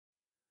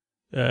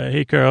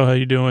Hey, Carl, how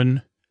you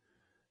doing?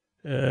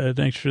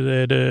 Thanks for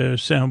that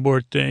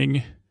soundboard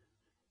thing.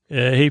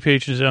 Hey,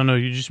 patrons, I don't know,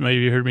 you just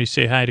maybe heard me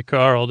say hi to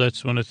Carl.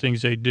 That's one of the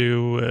things I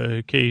do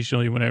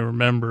occasionally when I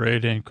remember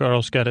it. And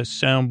Carl's got a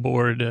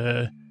soundboard.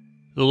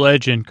 The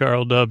legend,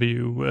 Carl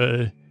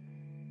W.,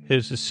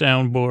 has a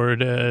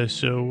soundboard.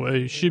 So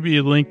it should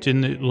be linked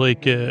in,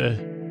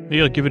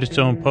 maybe I'll give it its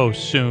own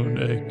post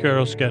soon.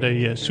 Carl's got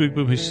a Sleep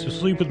With Me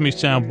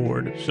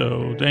soundboard.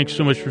 So thanks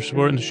so much for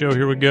supporting the show.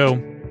 Here we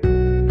go.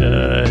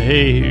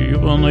 Hey, you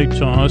all night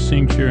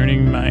tossing,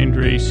 turning, mind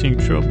racing,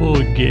 trouble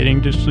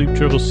getting to sleep,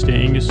 trouble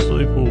staying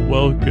asleep? Well,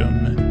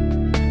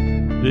 welcome.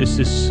 This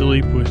is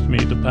Sleep With Me,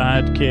 the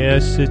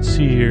podcast that's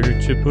here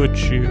to put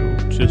you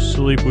to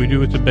sleep. We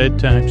do it the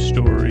bedtime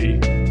story.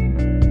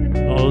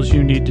 All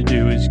you need to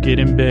do is get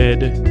in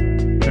bed,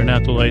 turn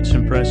out the lights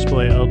and press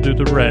play. I'll do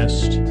the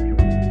rest.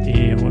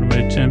 And what I'm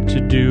going to attempt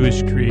to do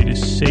is create a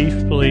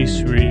safe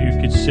place where you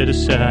can set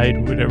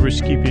aside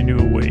whatever's keeping you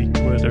awake,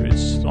 whether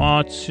it's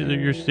thoughts that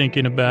you're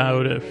thinking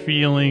about,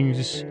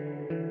 feelings,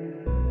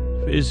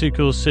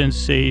 physical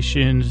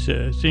sensations,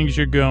 things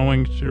you're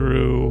going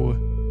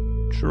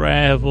through,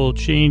 travel,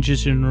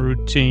 changes in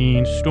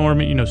routine,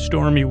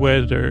 stormy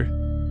weather,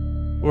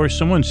 or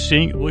someone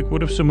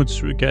what if someone's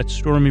got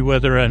stormy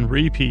weather on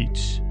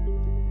repeats?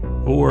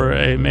 Or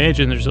I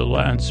imagine there's a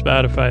lot on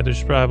Spotify.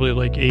 There's probably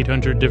like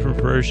 800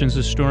 different versions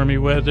of stormy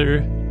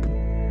weather.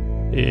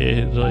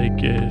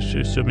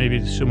 So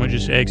maybe someone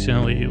just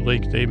accidentally,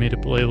 they made a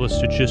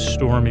playlist of just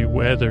stormy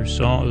weather,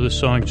 the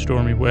song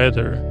Stormy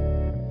Weather.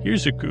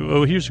 Here's a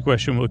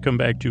question we'll come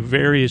back to.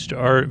 Various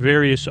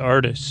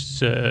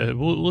artists.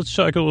 Let's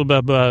talk a little bit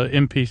about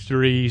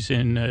MP3s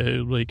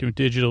and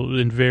digital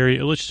and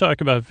let's talk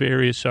about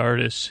various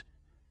artists.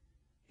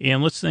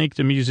 And let's thank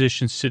the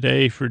musicians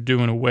today for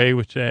doing away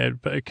with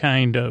that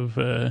kind of.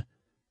 But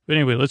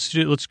anyway, let's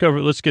get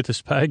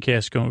this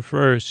podcast going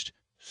first.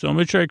 So I'm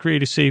going to try to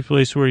create a safe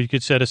place where you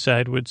could set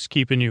aside what's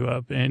keeping you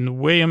up. And the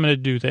way I'm going to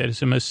do that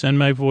is I'm going to send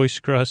my voice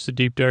across the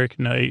deep, dark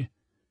night.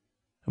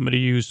 I'm going to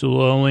use the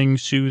lulling,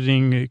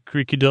 soothing,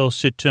 creaky,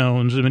 dulcet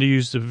tones. I'm going to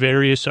use the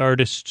various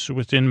artists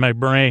within my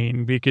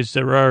brain because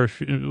there are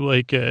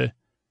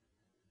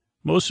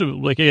most of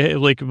them,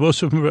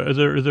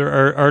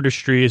 their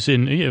artistry is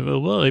in,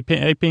 I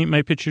paint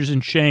my pictures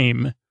in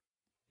shame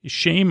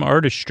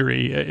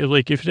artistry.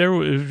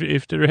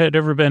 If there had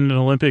ever been an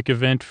Olympic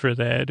event for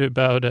that,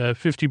 about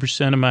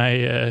 50% of my,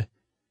 a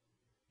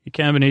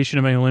combination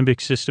of my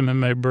Olympic system and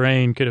my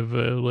brain could have,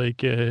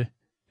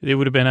 they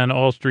would have been on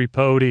all three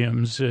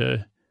podiums,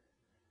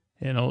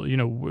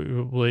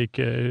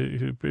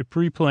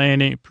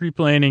 pre-planning,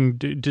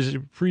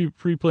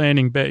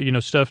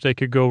 stuff that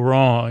could go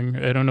wrong.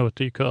 I don't know what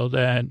they call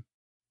that.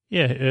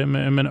 Yeah,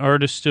 I'm an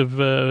artist of,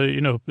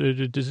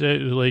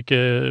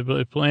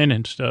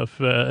 planning stuff.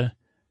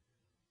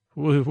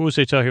 What was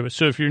I talking about?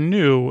 So if you're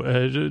new,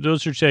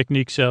 those are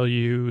techniques I'll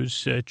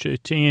use.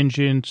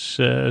 Tangents,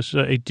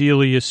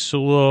 ideally a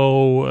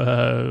slow,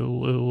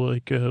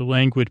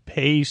 languid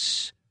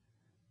pace.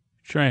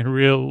 Trying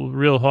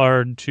real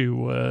hard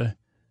to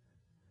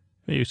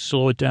maybe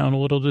slow it down a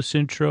little, this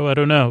intro. I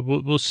don't know.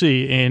 We'll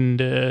see.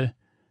 And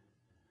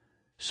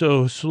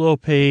so slow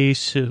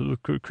pace,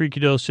 creaky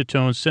dulcet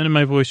tones, sending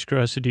my voice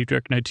across the deep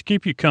dark night to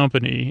keep you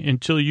company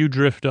until you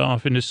drift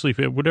off into sleep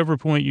at whatever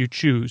point you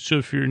choose. So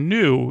if you're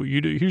new,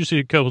 here's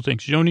a couple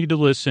things. You don't need to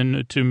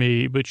listen to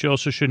me, but you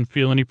also shouldn't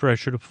feel any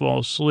pressure to fall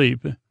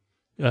asleep.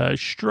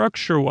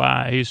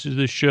 Structure-wise,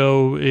 the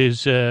show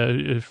is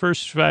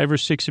first 5 or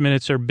 6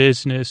 minutes are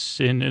business,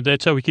 and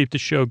that's how we keep the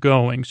show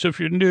going. So if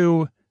you're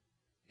new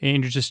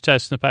and you're just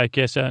testing the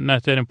podcast out,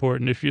 not that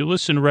important. If you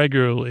listen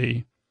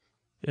regularly,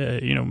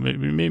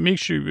 make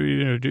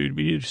sure,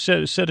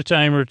 set a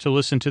timer to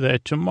listen to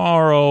that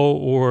tomorrow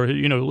or,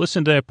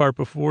 listen to that part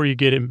before you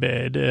get in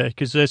bed,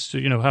 because that's,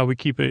 how we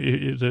keep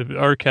the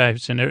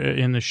archives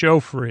and the show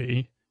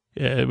free.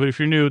 But if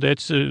you're new,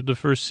 that's the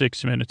first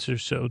 6 minutes or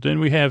so.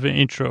 Then we have an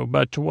intro,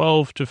 about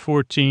 12 to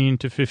 14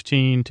 to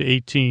 15 to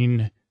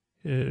 18.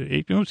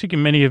 I don't think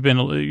many have been,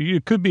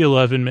 it could be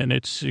 11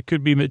 minutes. It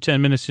could be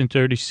 10 minutes and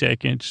 30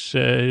 seconds.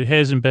 It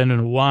hasn't been in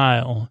a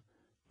while.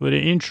 But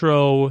an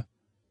intro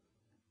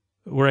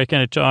where I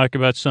kind of talk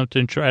about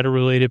something, try to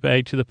relate it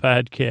back to the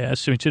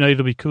podcast. I mean, tonight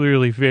it'll be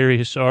clearly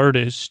various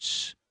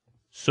artists.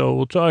 So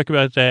we'll talk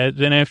about that.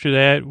 Then after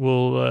that,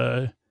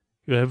 we'll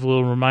have a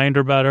little reminder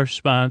about our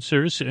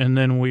sponsors, and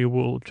then we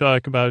will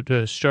talk about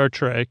Star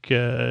Trek,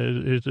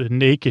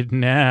 Naked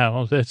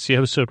Now. That's the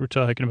episode we're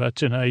talking about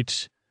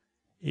tonight.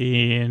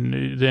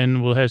 And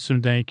then we'll have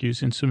some thank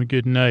yous and some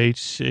good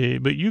nights.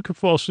 But you can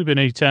fall asleep at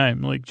any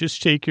time.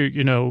 Just take your,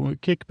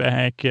 kick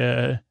back.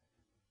 I'll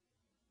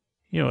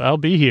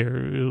be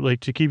here,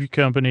 to keep you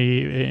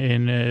company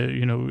and,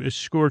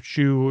 escort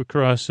you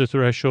across the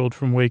threshold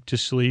from wake to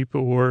sleep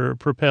or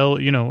propel.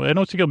 I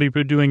don't think I'll be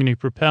doing any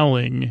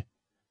propelling.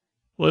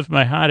 Well, if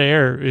my hot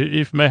air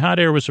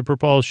was a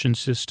propulsion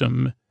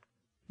system,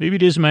 maybe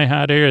it is my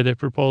hot air that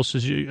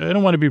propulses you. I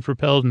don't want to be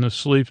propelled into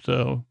sleep,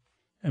 though.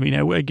 I mean,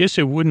 I guess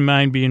I wouldn't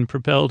mind being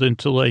propelled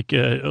into like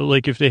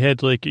if they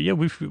had like, yeah,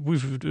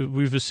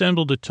 we've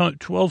assembled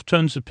 12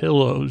 tons of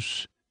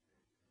pillows,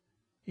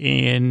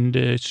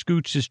 and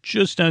Scoots is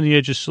just on the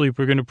edge of sleep.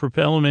 We're going to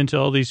propel him into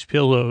all these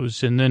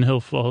pillows, and then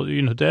he'll fall.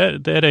 You know,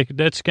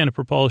 that's kind of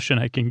propulsion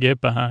I can get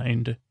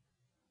behind.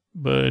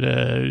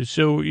 But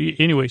so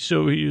anyway,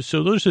 so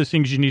those are the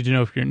things you need to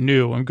know if you're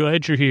new. I'm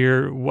glad you're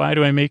here. Why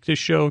do I make this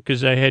show?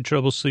 Because I had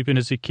trouble sleeping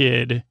as a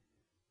kid,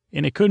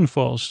 and I couldn't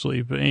fall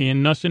asleep,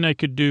 and nothing I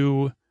could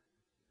do,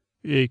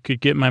 it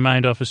could get my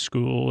mind off of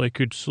school. I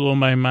could slow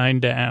my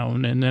mind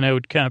down, and then I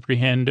would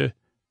comprehend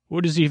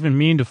what does it even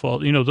mean to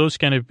fall? You know, those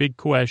kind of big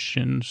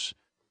questions.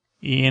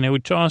 And I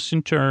would toss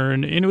and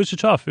turn, and it was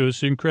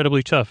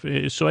incredibly tough.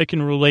 So I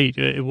can relate.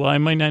 Well, I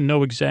might not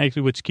know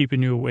exactly what's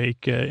keeping you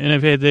awake, and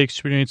I've had that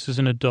experience as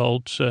an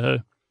adult,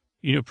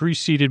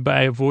 preceded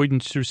by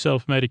avoidance through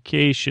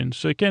self-medication.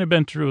 So I kind of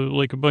been through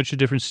like a bunch of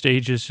different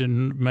stages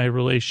in my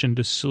relation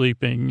to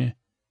sleeping,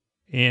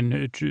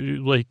 and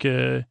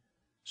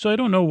so I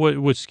don't know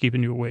what's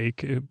keeping you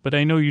awake, but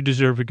I know you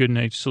deserve a good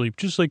night's sleep,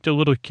 just like the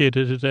little kid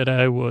that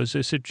I was.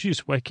 I said,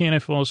 geez, why can't I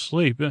fall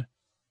asleep?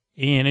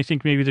 And I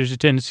think maybe there's a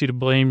tendency to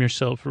blame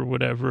yourself or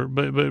whatever.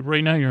 But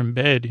right now you're in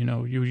bed,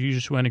 you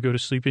just want to go to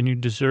sleep and you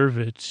deserve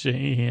it.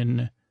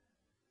 And I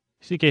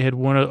think I had the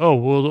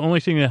only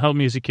thing that helped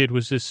me as a kid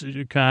was this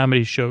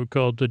comedy show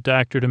called the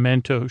Dr.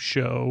 Demento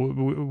Show.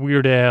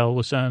 Weird Al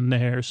was on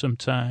there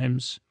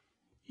sometimes.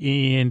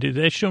 And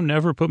that show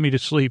never put me to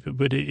sleep,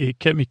 but it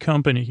kept me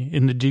company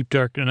in the deep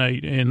dark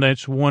night. And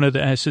that's one of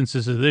the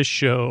essences of this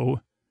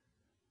show,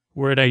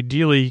 where it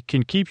ideally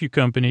can keep you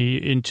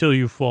company until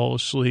you fall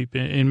asleep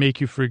and make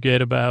you forget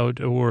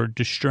about or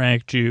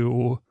distract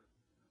you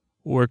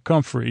or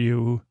comfort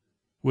you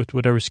with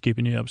whatever's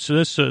keeping you up.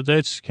 So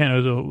that's kind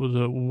of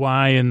the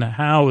why and the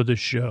how of the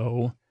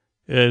show.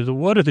 The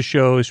what of the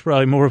show is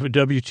probably more of a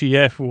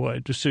WTF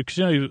what.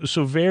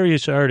 So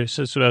various artists,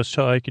 that's what I was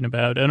talking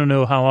about. I don't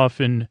know how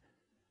often,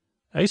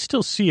 I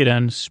still see it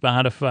on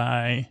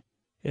Spotify.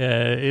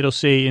 It'll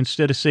say,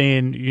 instead of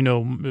saying,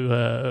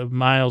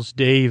 Miles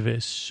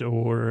Davis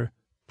or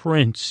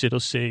Prince, it'll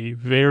say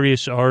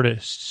various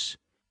artists.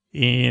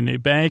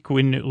 And back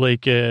when,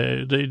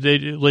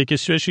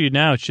 especially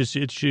now, it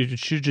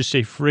should just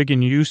say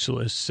friggin'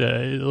 useless.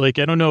 I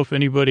don't know if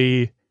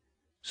anybody,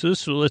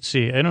 let's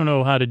see, I don't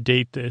know how to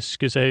date this,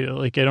 because I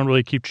don't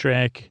really keep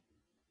track.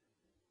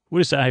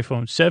 What is the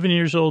iPhone, 7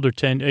 years old or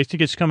 10? I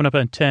think it's coming up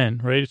on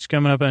 10, right? It's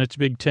coming up on its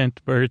big 10th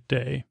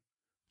birthday.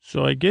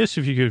 So I guess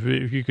if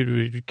you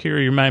could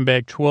carry your mind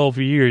back 12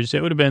 years,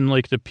 that would have been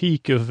like the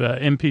peak of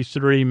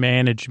MP3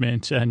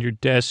 management on your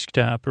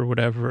desktop or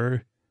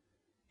whatever.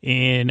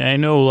 And I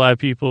know a lot of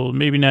people,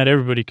 maybe not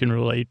everybody can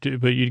relate to,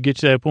 but you'd get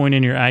to that point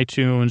in your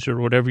iTunes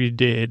or whatever you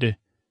did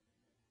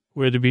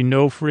where there'd be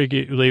no for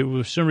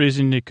some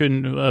reason they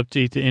couldn't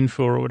update the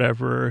info or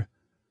whatever.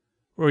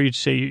 Or you'd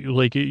say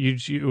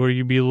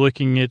you'd be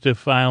looking at the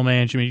file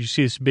management, you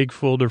see this big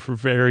folder for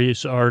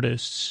various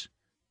artists.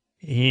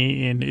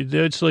 And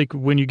that's like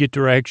when you get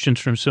directions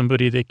from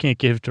somebody that can't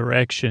give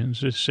directions.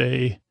 They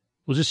say,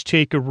 well, just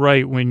take a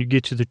right when you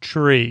get to the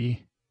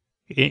tree.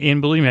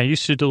 And believe me, I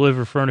used to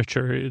deliver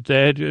furniture.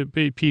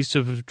 That piece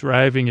of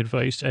driving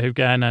advice I have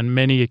gotten on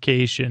many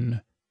occasions.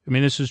 I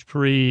mean, this is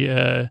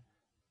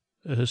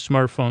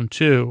pre-smartphone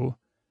too.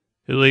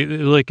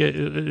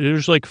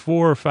 There's like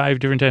 4 or 5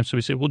 different times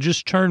somebody said, well,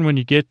 just turn when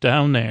you get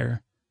down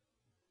there.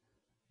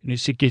 And you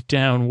say, get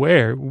down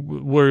where?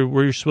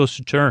 Where you're supposed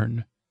to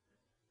turn.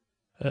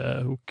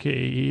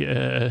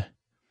 Okay.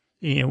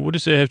 And what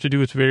does that have to do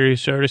with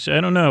various artists?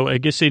 I don't know. I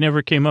guess they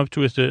never came up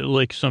with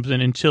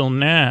something until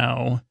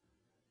now.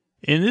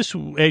 And this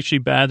actually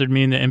bothered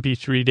me in the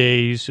MP3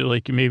 days,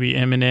 like maybe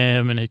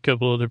Eminem and a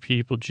couple other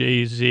people,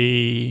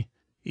 Jay-Z.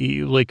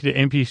 Like the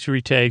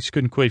MP3 tags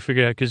couldn't quite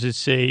figure out because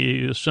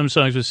some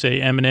songs would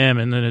say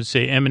Eminem and then it'd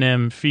say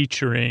Eminem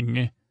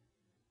featuring.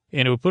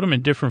 And it would put them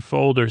in different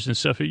folders and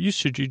stuff. It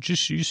used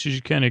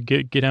to kind of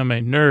get on my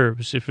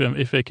nerves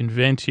if I can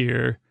vent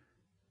here.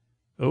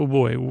 Oh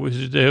boy,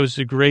 that was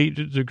the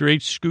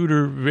great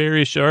Scooter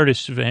various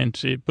artists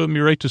vent. It put me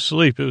right to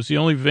sleep. It was the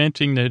only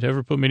venting that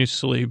ever put me to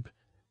sleep.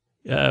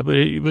 But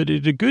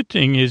the good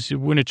thing is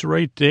when it's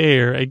right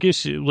there, I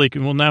guess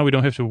now we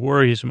don't have to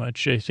worry as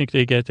much. I think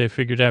they got that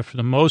figured out for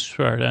the most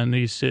part on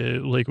these,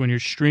 when you're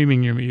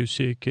streaming your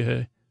music.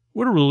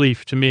 What a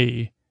relief to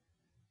me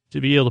to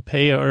be able to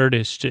pay an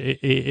artist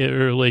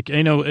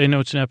I know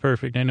it's not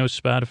perfect. I know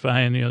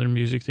Spotify and the other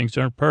music things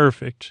aren't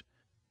perfect.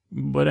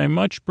 But I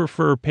much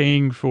prefer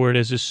paying for it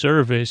as a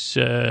service,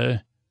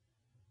 I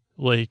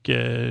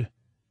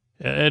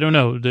don't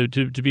know, to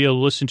be able to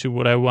listen to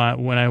what I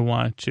want when I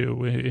want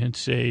to, and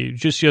say,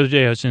 just the other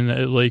day I was in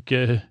I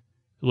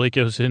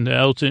was in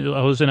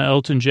an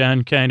Elton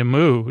John kind of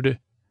mood,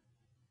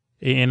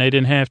 and I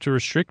didn't have to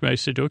restrict myself. I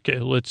said, okay,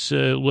 let's,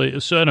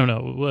 so I don't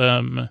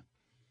know,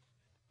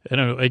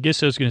 I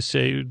guess I was going to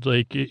say,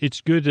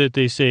 it's good that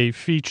they say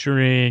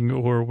featuring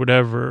or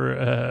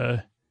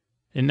whatever,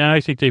 And now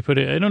I think they put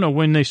it, I don't know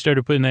when they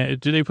started putting that.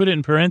 Do they put it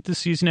in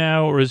parentheses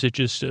now, or is it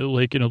just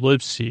like an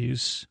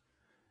ellipses?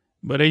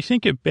 But I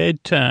think at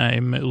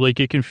bedtime, like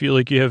it can feel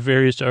like you have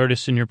various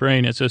artists in your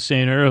brain, as I was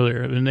saying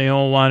earlier, and they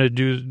all want to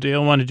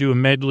do a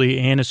medley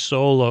and a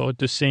solo at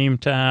the same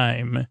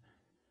time.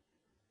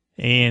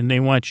 And they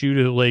want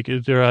you to, like,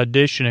 they're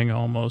auditioning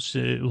almost,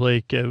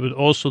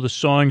 also the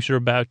songs are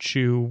about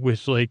you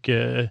with, like,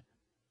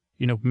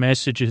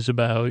 messages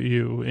about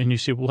you. And you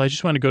say, well, I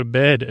just want to go to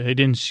bed.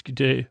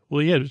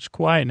 Well, yeah, it's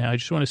quiet now. I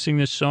just want to sing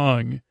this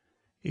song.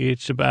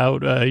 It's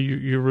about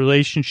your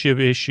relationship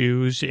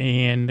issues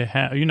and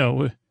how,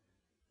 why,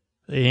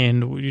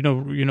 and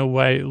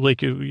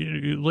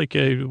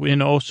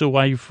also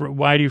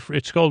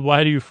it's called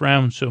Why Do You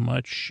Frown So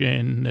Much?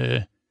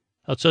 And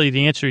I'll tell you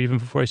the answer even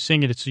before I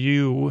sing it. It's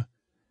you.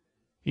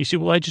 You say,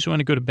 well, I just want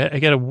to go to bed. I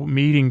got a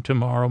meeting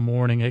tomorrow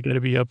morning. I got to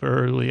be up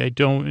early. I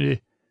don't.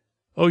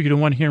 Oh, you don't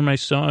want to hear my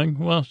song?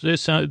 Well,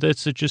 that's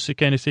just the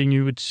kind of thing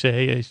you would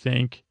say, I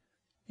think.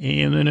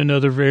 And then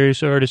another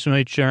various artist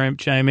might chime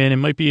in. It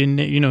might be in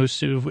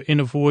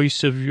a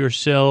voice of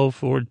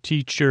yourself or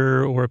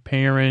teacher or a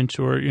parent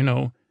or,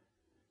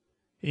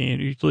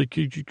 and like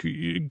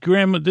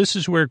grandma.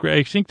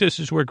 I think this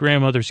is where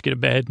grandmothers get a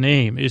bad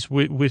name, is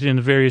within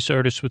the various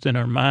artists within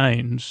our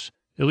minds.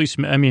 At least,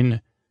 I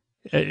mean,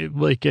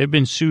 like I've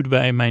been sued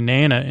by my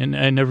Nana, and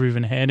I never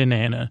even had a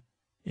Nana.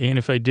 And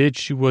if I did,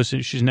 she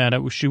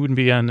wouldn't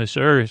be on this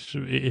earth.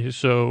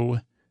 So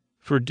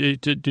for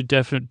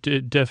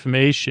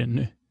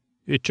defamation,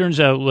 it turns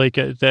out like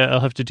that I'll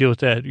have to deal with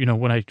that,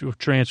 when I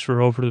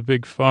transfer over to the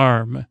big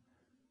farm.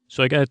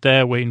 So I got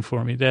that waiting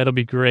for me. That'll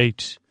be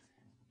great.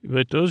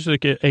 But those are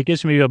I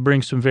guess maybe I'll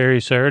bring some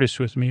various artists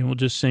with me and we'll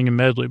just sing a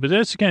medley. But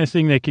that's the kind of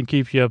thing that can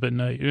keep you up at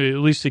night. At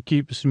least it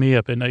keeps me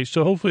up at night.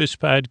 So hopefully this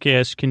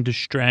podcast can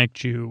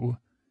distract you.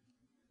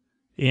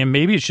 And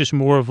maybe it's just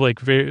more of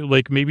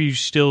maybe you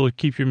still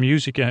keep your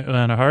music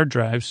on a hard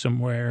drive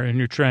somewhere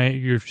and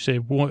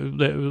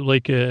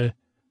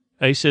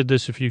I said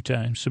this a few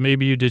times. So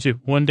maybe you did too.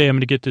 One day I'm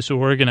going to get this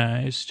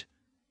organized.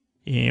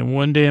 And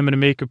one day I'm going to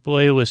make a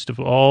playlist of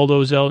all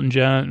those Elton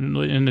John,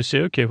 and they say,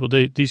 okay, well,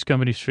 these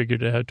companies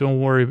figured it out.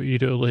 Don't worry, but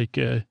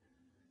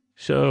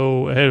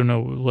so I don't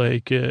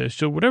know,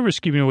 so whatever's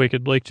keeping you awake,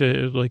 I'd like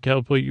to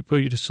help put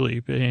you to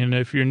sleep. And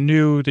if you're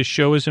new, the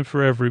show isn't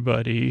for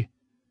everybody.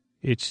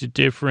 It's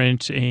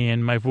different,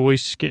 and my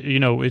voice,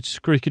 it's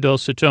creaky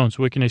dulcet tones.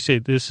 What can I say?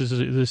 This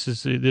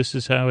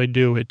is how I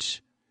do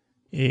it.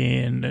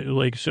 And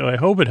so I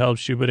hope it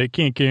helps you, but I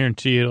can't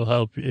guarantee it'll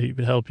help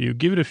you.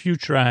 Give it a few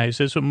tries.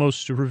 That's what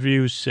most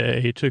reviews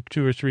say. It took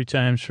 2 or 3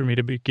 times for me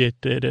to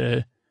get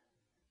that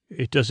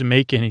it doesn't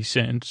make any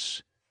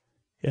sense.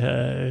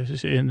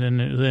 And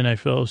then I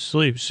fell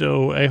asleep.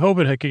 So I hope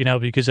it can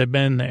help you because I've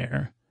been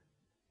there.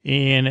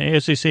 And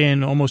as they say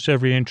in almost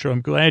every intro,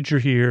 I'm glad you're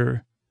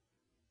here.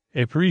 I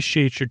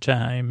appreciate your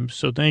time.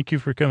 So thank you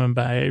for coming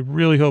by. I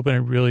really hope and I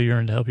really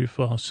yearn to help you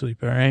fall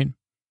asleep. All right.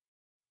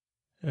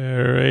 All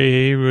right,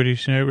 hey, everybody,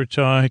 tonight we're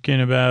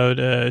talking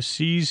about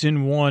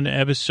Season 1,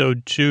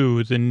 Episode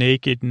 2, The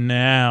Naked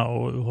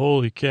Now.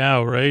 Holy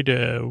cow, right?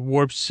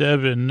 Warp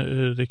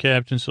 7, the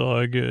captain's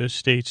log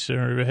states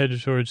are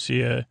headed towards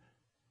the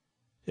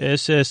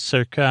SS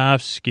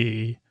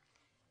Sarkovsky,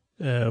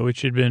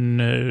 which had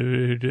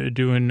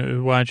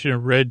been watching a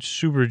red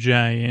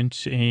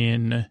supergiant,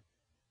 and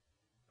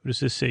what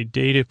does this say?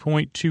 Data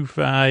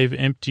 0.25,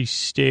 empty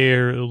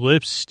stare,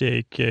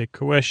 lipstick,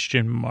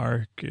 question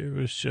mark.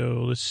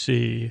 So let's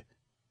see.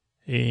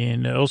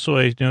 And also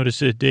I noticed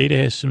that Data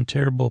has some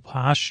terrible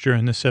posture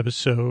in this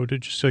episode.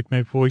 It's just like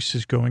my voice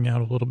is going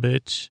out a little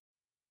bit.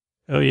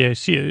 Oh, yeah.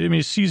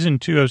 Season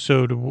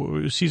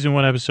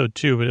 1, Episode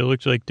 2, but it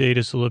looked like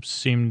Data's lips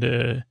seemed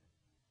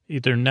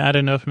either not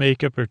enough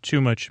makeup or too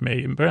much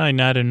makeup. Probably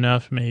not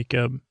enough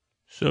makeup.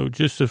 So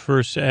just the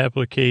first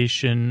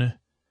application.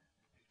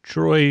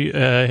 Troy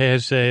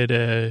has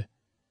that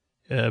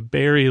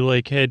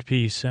berry-like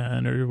headpiece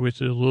on, or with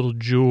the little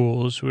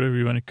jewels, whatever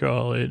you want to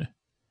call it.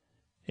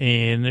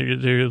 And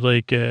they're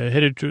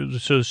headed to,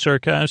 so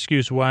Sarkovsky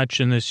is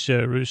watching this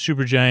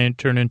supergiant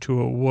turn into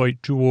a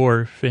white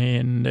dwarf,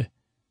 and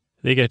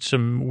they got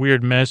some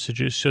weird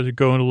messages, so they're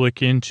going to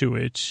look into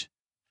it.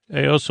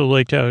 I also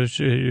liked how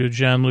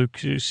Jean-Luc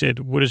said,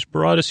 what has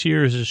brought us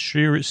here is a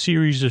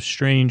series of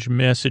strange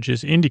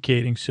messages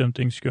indicating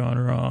something's gone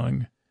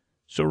wrong.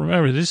 So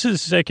remember, this is the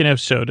second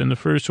episode, and the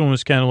first one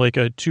was kind of like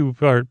a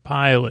 2-part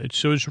pilot.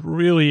 So it's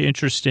really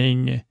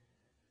interesting,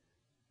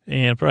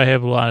 and I probably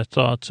have a lot of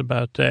thoughts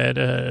about that,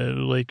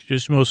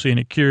 just mostly in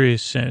a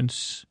curious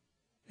sense.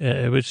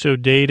 But so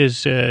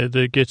Data's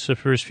that gets the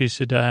first piece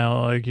of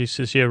dialogue. He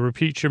says, yeah,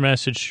 repeat your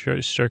message,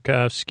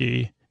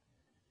 Starkovsky.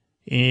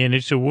 And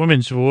it's a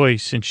woman's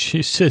voice, and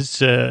she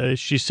says,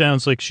 she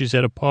sounds like she's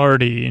at a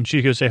party, and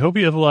she goes, I hope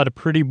you have a lot of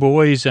pretty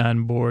boys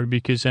on board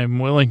because I'm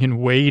willing and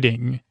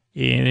waiting.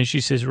 And then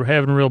she says, we're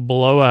having a real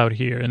blowout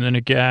here. And then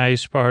a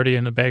guy's party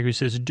in the back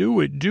says, do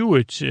it.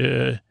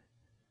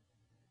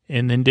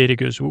 And then Data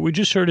goes, what we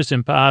just heard is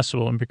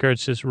impossible. And Picard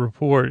says,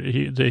 report.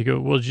 They go,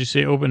 well, did you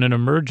say open an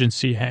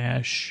emergency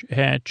hatch?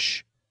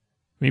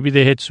 Maybe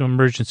they hit some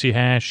emergency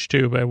hash,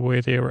 too, by the way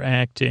they were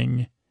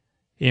acting.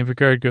 And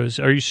Picard goes,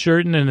 are you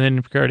certain? And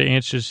then Picard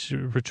answers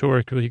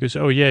rhetorically. He goes,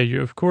 oh,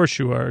 yeah, of course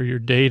you are. You're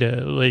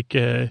Data.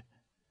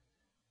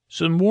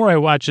 So the more I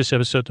watched this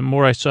episode, the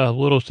more I saw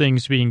little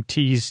things being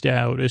teased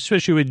out,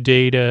 especially with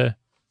Data,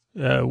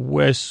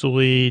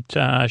 Wesley,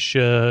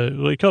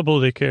 Tasha, a couple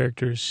of the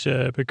characters,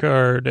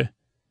 Picard.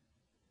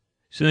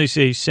 So they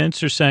say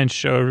sensor signs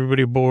show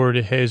everybody aboard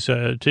has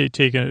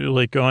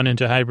gone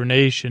into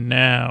hibernation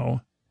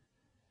now.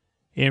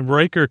 And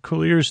Riker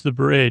clears the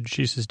bridge.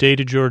 He says,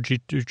 Data, Georgie,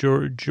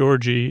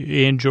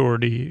 and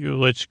Geordi,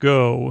 let's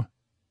go.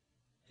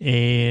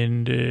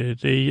 And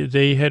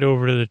they head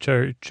over to the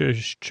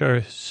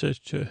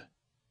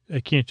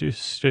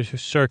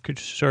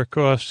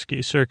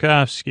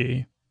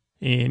Sarkovsky.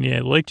 And yeah, I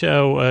liked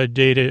how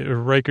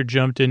Riker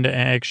jumped into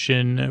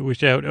action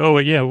without. Oh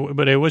yeah,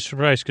 but I was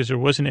surprised because there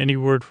wasn't any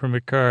word from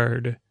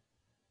Picard.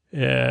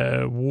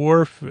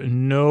 Worf,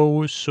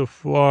 no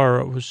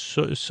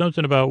Safaro.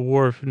 Something about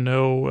Worf,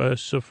 no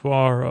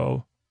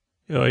Safaro.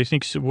 Oh, I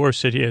think Worf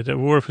said, yeah, that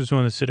Worf was the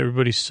one that said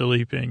everybody's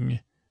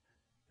sleeping.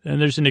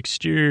 And there's an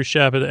exterior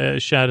shot of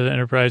the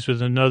Enterprise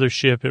with another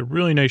ship, a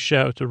really nice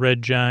shot with the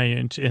Red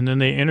Giant, and then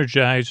they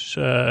energize,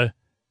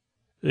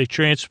 they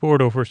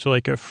transport over to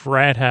like a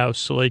frat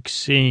house-like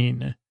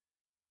scene.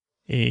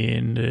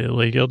 And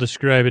I'll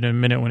describe it in a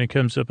minute when it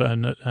comes up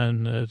on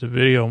the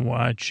video I'm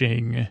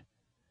watching.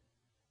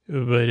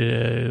 But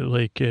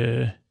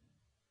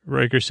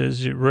Riker's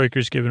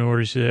giving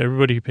orders to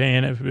everybody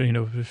fan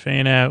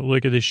out,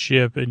 look at the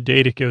ship, and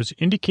Data goes,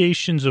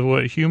 indications of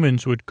what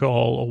humans would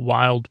call a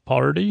wild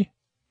party.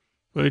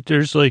 But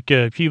there's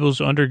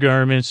people's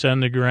undergarments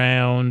on the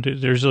ground.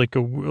 There's a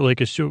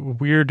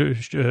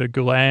weird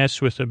glass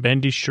with a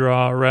bendy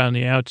straw around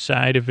the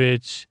outside of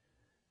it.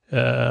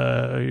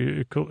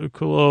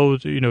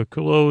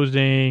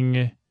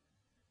 Clothing.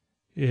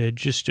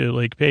 Just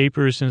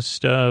papers and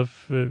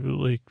stuff,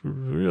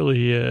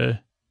 really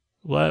a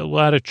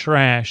lot of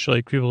trash,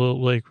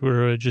 people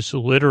were just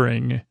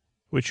littering,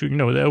 which,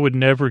 that would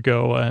never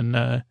go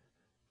on,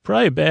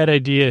 probably a bad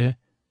idea.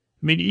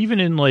 I mean, even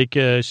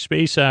in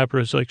space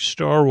operas like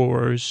Star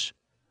Wars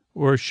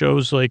or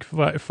shows like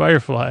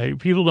Firefly,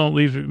 people don't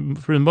leave,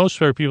 for the most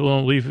part, people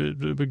don't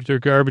leave their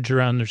garbage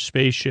around their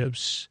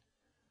spaceships.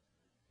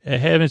 I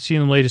haven't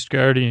seen the latest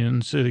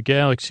Guardians of the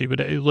Galaxy,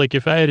 but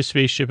if I had a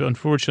spaceship,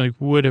 unfortunately,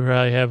 would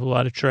probably have a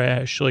lot of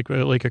trash, like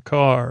a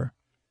car.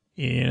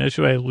 And that's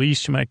why I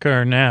lease my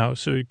car now,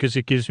 because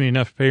it gives me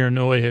enough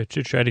paranoia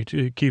to try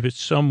to keep it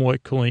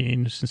somewhat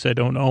clean, since I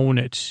don't own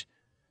it.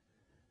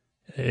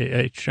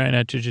 I try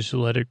not to just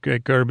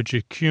let garbage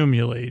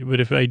accumulate. But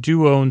if I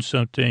do own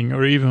something,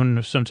 or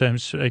even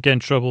sometimes I get in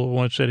trouble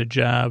once at a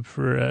job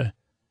for,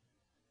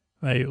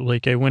 I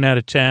went out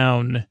of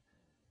town,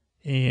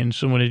 and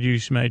someone had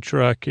used my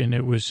truck, and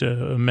it was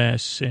a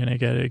mess, and I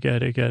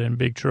got in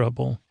big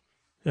trouble.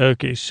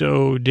 Okay,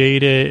 so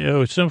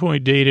at some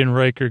point, Data and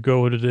Riker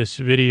go to this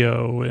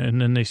video,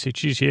 and then they say,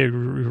 geez, yeah,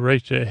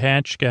 right, the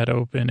hatch got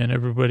open, and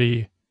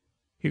everybody,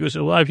 he goes,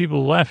 a lot of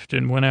people left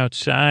and went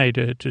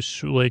outside to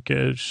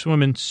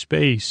swim in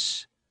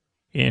space.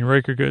 And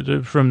Riker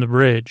goes, from the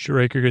bridge,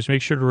 Riker goes,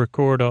 make sure to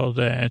record all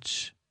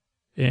that.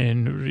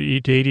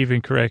 And Data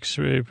even corrects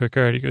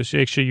Picard. He goes,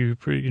 actually,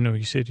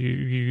 he said you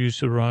used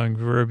the wrong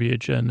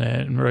verbiage on that.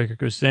 And Riker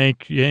goes,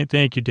 thank you,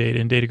 Data.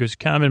 And Data goes,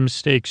 common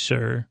mistake,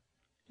 sir.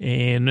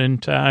 And then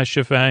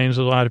Tasha finds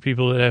a lot of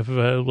people that have,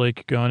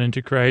 gone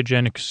into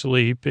cryogenic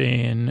sleep.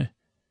 And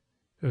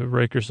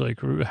Riker's like,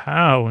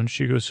 how? And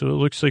she goes, so it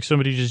looks like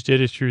somebody just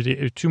did it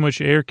through too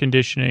much air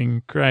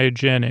conditioning,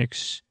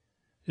 cryogenics.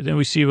 And then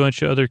we see a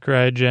bunch of other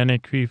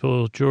cryogenic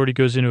people. Geordi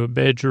goes into a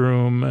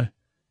bedroom. It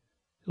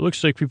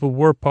looks like people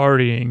were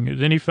partying.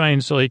 Then he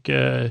finds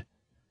very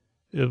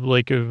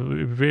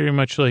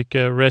much like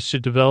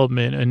Arrested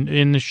Development, and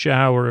in the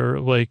shower,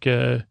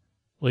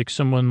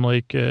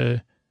 someone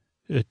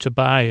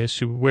Tobias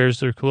who wears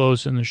their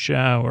clothes in the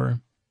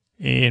shower.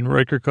 And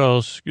Riker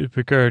calls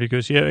Picard. He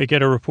goes, yeah, I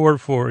got a report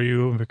for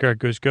you. And Picard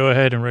goes, go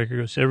ahead. And Riker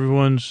goes,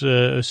 everyone's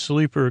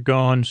asleep or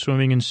gone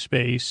swimming in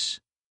space.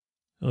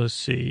 Let's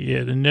see.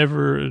 Yeah, the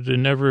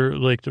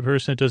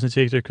person that doesn't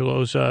take their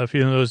clothes off,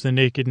 even though it's the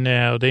naked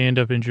now, they end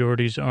up in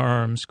Geordi's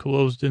arms,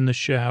 clothed in the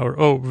shower.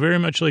 Oh, very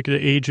much like the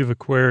Age of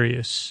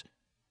Aquarius.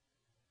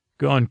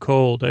 Gone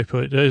cold, I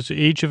put. That's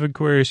Age of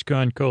Aquarius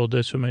gone cold.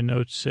 That's what my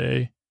notes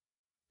say.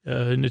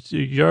 And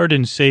Yar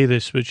didn't say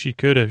this, but she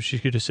could have. She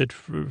could have said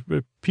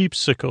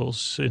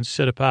peepsicles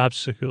instead of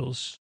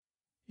popsicles.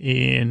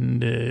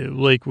 And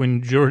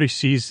when Geordi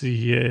sees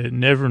the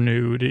Never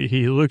Nude,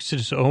 he looks at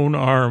his own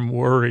arm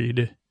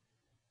worried.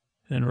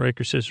 And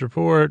Riker says,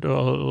 report,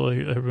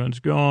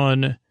 everyone's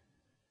gone.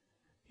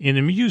 And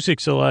the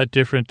music's a lot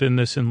different than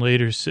this in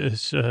later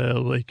seasons.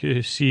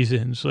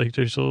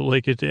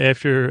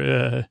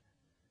 After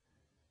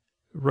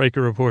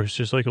Riker reports,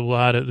 there's a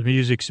lot of the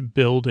music's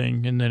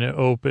building, and then it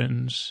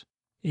opens.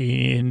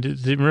 And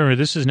remember,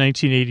 this is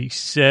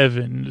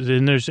 1987.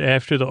 Then there's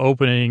after the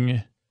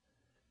opening,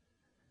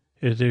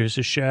 there's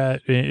a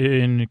shot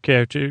in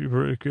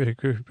character.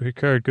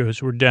 Picard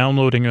goes, "We're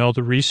downloading all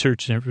the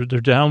research.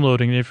 They're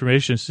downloading the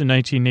information." It's the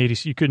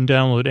 1980s. You couldn't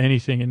download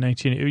anything in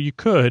 1980. You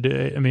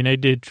could. I mean, I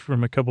did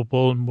from a couple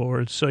bulletin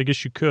boards, so I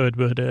guess you could.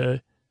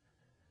 But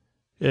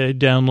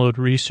download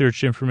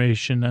research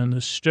information on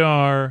the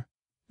star.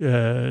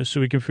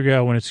 So we can figure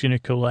out when it's going to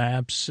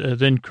collapse.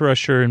 Then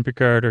Crusher and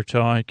Picard are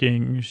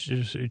talking.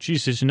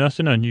 Geez, there's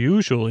nothing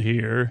unusual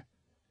here.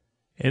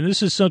 And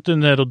this is something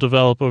that'll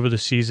develop over the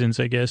seasons,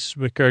 I guess.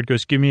 Picard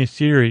goes, "Give me a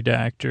theory,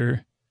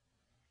 Doctor."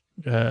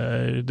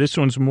 This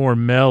one's more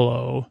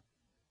mellow.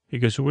 He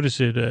goes, "What is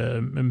it? He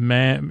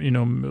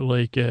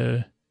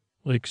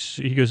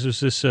goes, is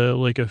this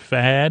like a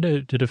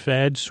fad? Did a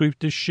fad sweep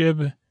this ship?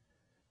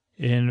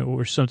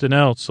 Or something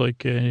else? Troy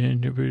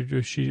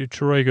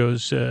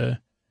goes,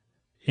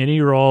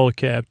 "Any or all,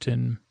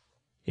 Captain."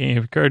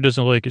 And Picard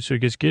doesn't like it, so he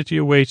goes, "Get the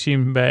away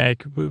team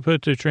back,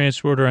 put the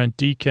transporter on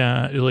clean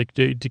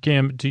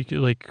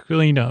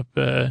up,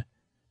 and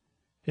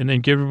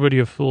then give everybody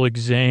a full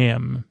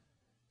exam.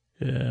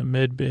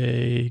 Med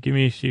bay, give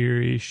me a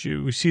theory."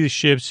 We see the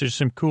ships. There's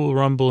some cool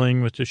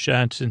rumbling with the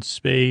shots in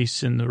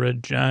space and the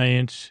red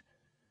giants.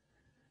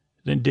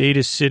 Then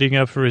Data's sitting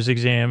up for his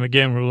exam.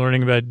 Again, we're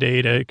learning about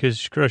Data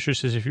because Crusher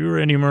says, "If you were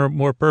any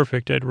more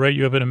perfect, I'd write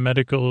you up in a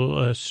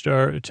medical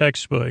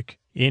textbook."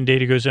 And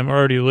Data goes, "I'm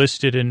already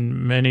listed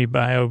in many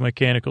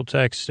biomechanical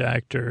texts,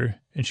 Doctor."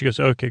 And she goes,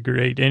 "Okay,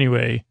 great.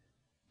 Anyway,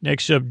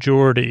 next up,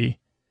 Geordi."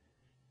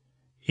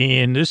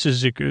 And this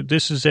is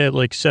at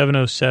like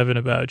 7:07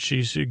 about.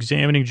 She's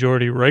examining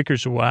Geordi.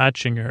 Riker's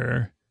watching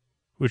her,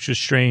 which is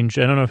strange.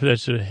 I don't know if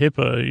that's a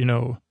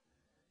HIPAA,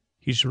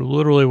 he's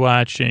literally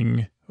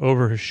watching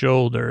over her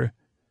shoulder.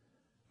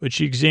 But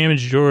she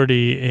examines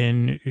Geordi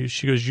and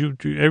she goes,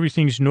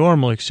 "Everything's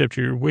normal except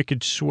you're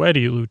wicked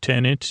sweaty,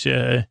 Lieutenant."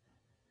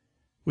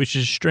 Which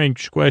is a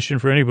strange question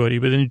for anybody.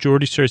 But then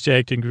Geordi starts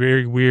acting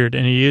very weird,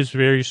 and he is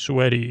very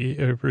sweaty,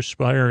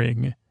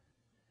 perspiring.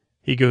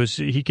 He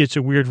gets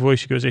a weird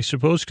voice. He goes, "I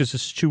suppose because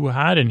it's too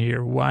hot in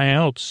here. Why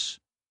else?"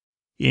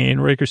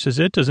 And Riker says,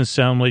 "That doesn't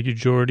sound like you,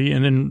 Geordi."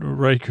 And then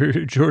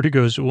Geordi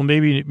goes, "Well,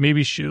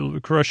 maybe she'll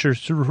crush her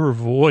through her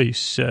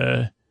voice."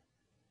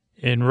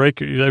 And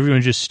Riker,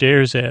 everyone just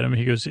stares at him.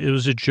 He goes, "It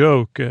was a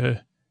joke."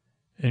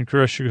 And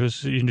Crusher goes,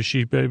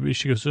 she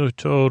goes, "Oh,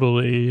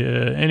 totally.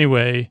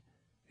 Anyway,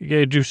 you got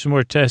to do some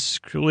more tests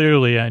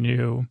clearly on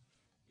you."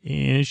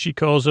 And she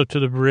calls up to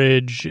the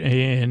bridge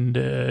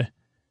and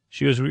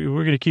she goes, "We're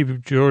going to keep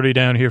Geordi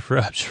down here for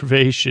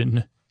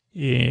observation."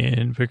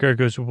 And Picard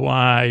goes,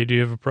 "Why? Do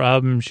you have a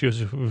problem?" She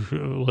goes,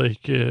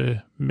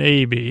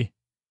 "Maybe."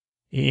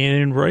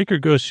 And Riker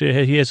goes,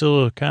 he has a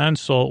little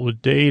consult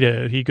with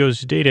Data. He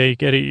goes, "Data, I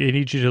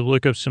need you to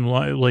look up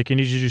I need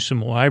you to do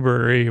some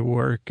library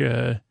work."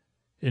 And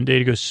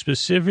Data goes,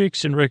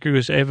 "Specifics?" And Riker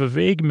goes, "I have a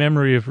vague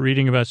memory of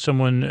reading about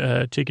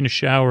someone taking a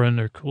shower in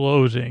their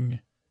clothing."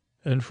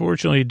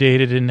 Unfortunately,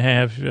 Data didn't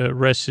have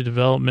Arrested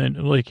Development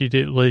he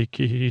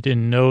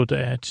didn't know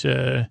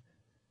that.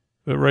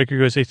 But Riker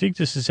goes, "I think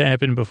this has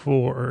happened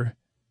before."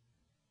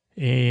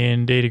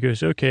 And Data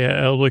goes, "Okay,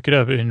 I'll look it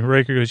up." And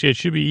Riker goes, "Yeah, it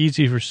should be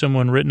easy for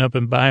someone written up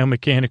in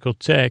biomechanical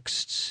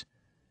texts."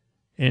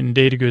 And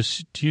Data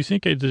goes, "Do you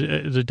think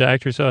the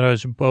doctor thought I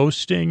was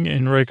boasting?"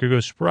 And Riker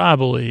goes,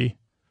 "Probably."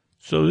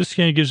 So this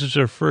kind of gives us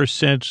our first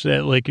sense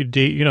that,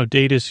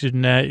 Data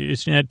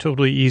it's not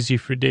totally easy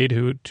for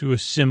Data to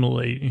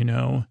assimilate,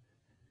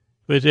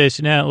 But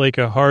it's not like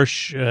a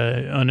harsh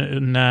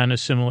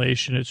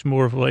non-assimilation. It's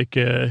more of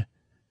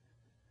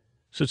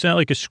so it's not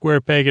like a square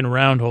peg in a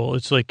round hole.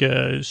 It's like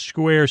a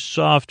square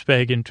soft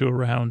peg into a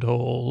round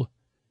hole,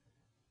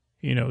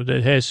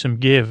 that has some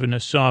give in a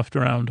soft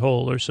round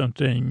hole or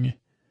something.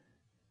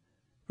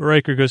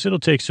 Riker goes, "It'll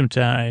take some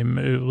time."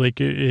 And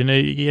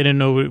he didn't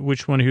know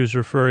which one he was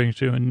referring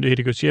to. And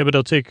Data goes, "Yeah, but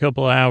it'll take a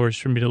couple of hours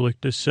for me to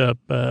look this up."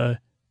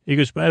 He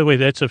goes, "By the way,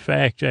 that's a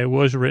fact. I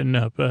was written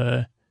up.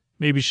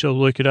 Maybe she'll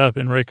look it up."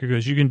 And Riker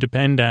goes, "You can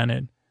depend on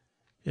it."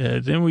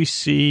 Then we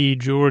see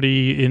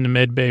Geordi in the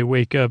med bay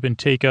wake up and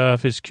take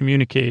off his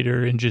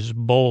communicator and just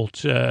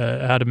bolt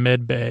out of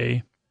med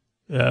bay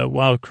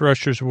while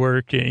Crusher's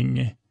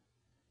working.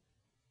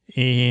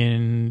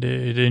 And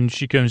then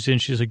she comes in.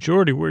 She's like,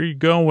 "Geordi, where are you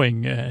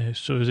going?"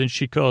 So then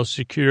she calls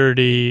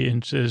security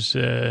and says,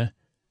 "You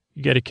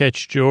got to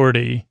catch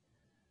Geordi."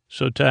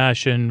 So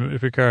Tasha and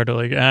Picard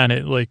are on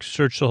it,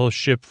 search the whole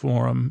ship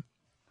for him.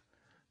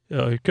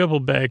 A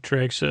couple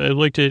backtracks. I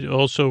liked it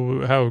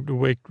also how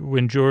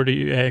when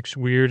Geordi acts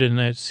weird in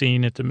that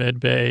scene at the med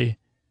bay,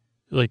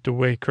 the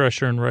way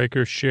Crusher and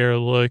Riker share a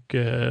look.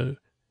 And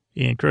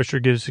Crusher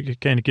gives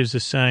a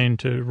sign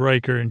to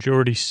Riker, and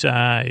Geordi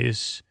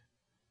sighs.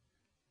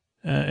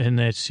 In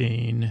that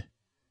scene.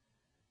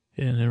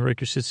 And then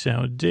Riker sits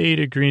down with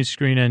Data, green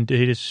screen on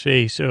Data's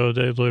face. Oh,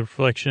 the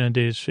reflection on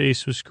Data's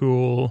face was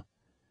cool.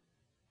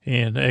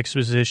 And the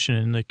exposition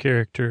and the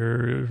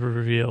character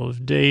reveal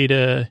of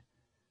Data.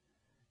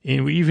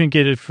 And we even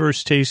get a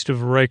first taste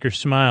of Riker's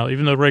smile.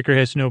 Even though Riker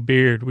has no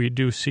beard, we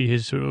do see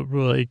his,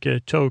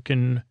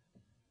 token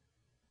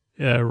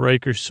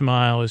Riker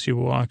smile as he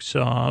walks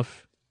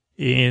off.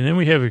 And then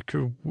we have a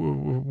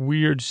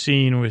weird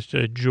scene with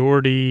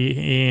Geordi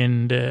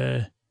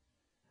and...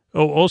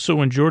 also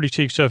when Geordi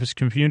takes off his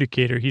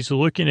communicator, he's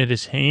looking at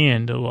his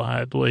hand a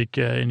lot,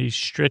 and he's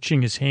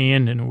stretching his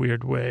hand in a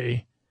weird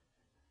way.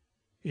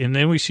 And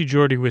then we see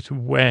Geordi with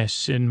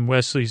Wes in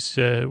Wesley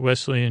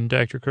and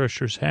Dr.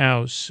 Crusher's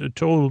house. A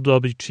total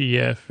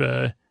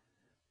WTF.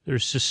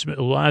 There's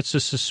lots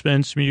of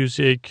suspense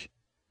music.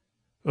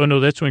 Oh, no,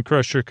 that's when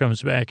Crusher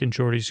comes back and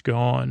Geordi's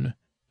gone.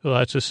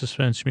 Lots of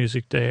suspense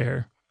music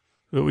there.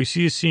 But we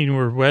see a scene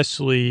where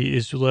Wesley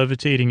is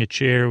levitating a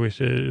chair with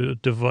a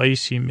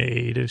device he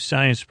made, a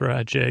science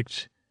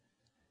project.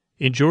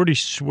 And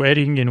Geordi's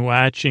sweating and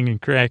watching and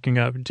cracking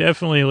up.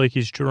 Definitely like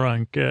he's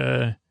drunk.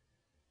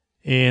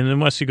 And then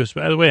Wesley goes,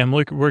 by the way, I'm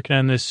working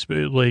on this,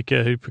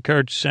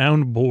 Picard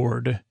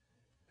soundboard.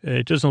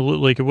 It doesn't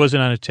look like it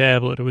wasn't on a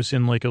tablet. It was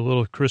in, a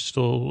little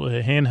crystal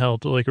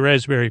handheld, like a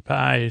Raspberry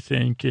Pi, I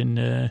think.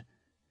 And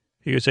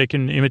he goes, I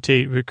can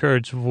imitate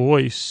Picard's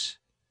voice.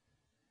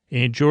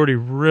 And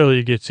Geordi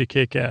really gets a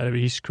kick out of it.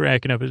 He's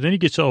cracking up. And then he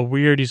gets all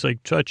weird. He's,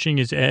 touching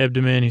his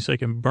abdomen. He's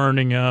like, I'm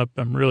burning up.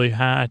 I'm really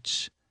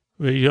hot.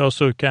 But he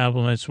also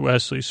compliments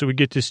Wesley. So we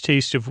get this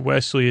taste of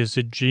Wesley as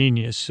a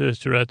genius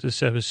throughout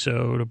this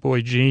episode, a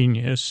boy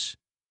genius.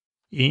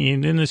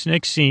 And in this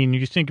next scene,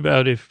 you think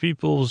about if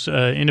people's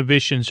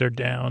inhibitions are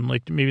down,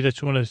 maybe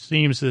that's one of the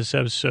themes of this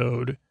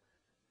episode.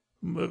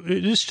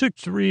 This took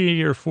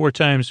 3 or 4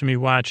 times for me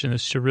watching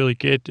this to really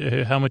get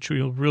how much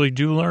we really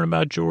do learn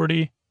about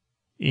Geordi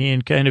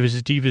and kind of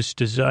his deepest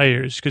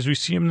desires. Because we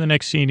see him in the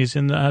next scene. He's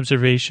in the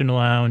observation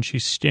lounge.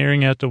 He's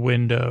staring out the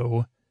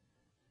window.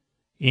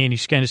 And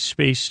he's kind of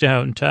spaced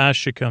out, and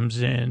Tasha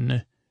comes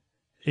in,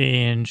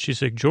 and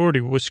she's like,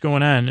 Geordi, what's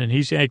going on? And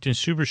he's acting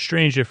super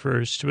strange at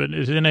first, but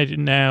then I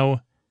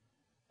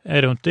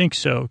don't think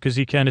so, because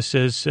he kind of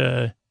says,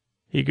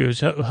 he goes,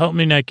 help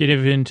me not get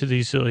into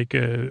these,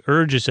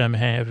 urges I'm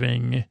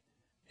having.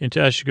 And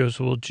Tasha goes,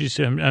 well, geez,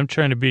 I'm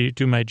trying to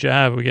do my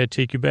job. We got to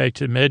take you back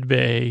to med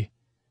bay.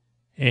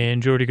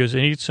 And Geordi goes, I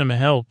need some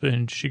help.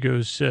 And she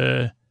goes,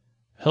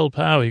 help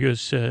how? He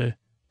goes, to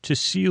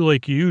see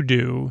like you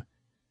do.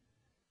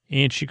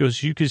 And she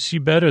goes, you can see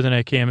better than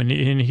I can.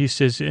 And he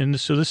says, and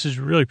so this is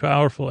really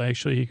powerful,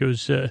 actually. He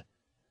goes,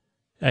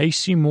 I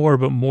see more,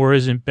 but more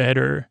isn't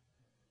better.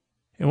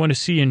 I want to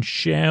see in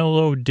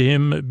shallow,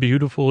 dim,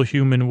 beautiful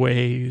human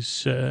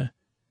ways. And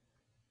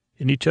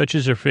he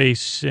touches her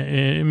face.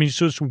 And,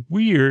 so it's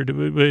weird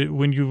but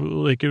when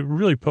you,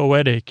 really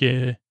poetic.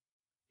 And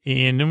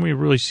then we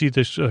really see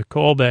this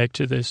callback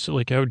to this,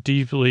 how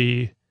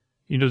deeply,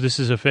 this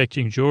is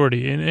affecting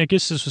Geordi. And I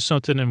guess this was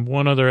something in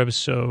one other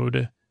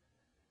episode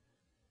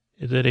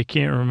that I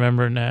can't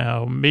remember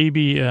now.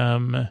 Maybe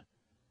the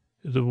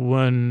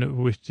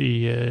one with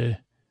the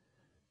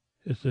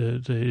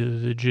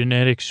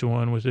genetics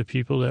one with the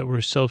people that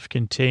were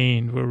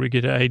self-contained, where we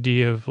get an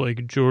idea of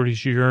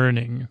Geordi's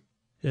yearning.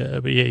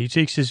 But yeah, he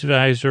takes his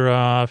visor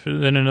off,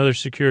 and then another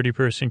security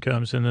person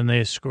comes, and then they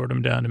escort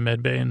him down to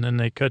medbay, and then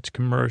they cut to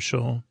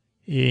commercial.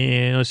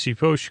 And let's see,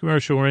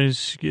 post-commercial, we're in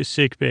his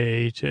sick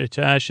bay.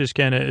 Tasha's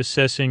kind of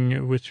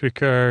assessing with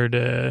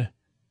Picard.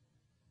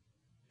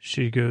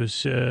 She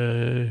goes,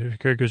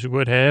 Picard goes,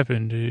 what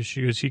happened?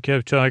 She goes, he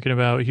kept talking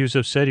about, he was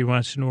upset, he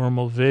wants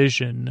normal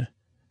vision.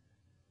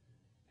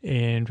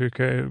 And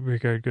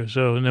Picard goes,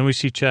 oh, and then we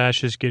see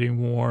Tasha's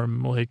getting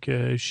warm,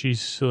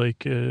 she's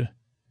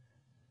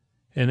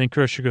and then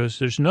Crusher goes,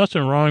 there's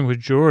nothing wrong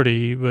with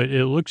Geordi, but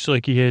it looks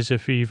like he has a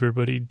fever,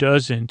 but he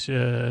doesn't.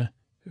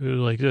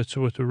 That's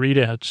what the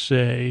readouts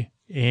say.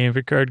 And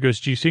Picard goes,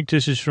 do you think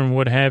this is from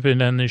what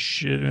happened on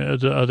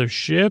the other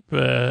ship?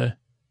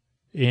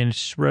 And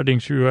spreading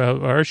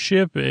throughout our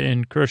ship?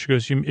 And Crusher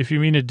goes, if you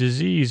mean a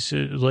disease,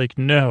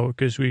 no,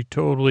 because we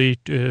totally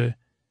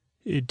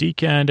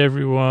deconned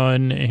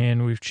everyone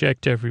and we've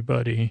checked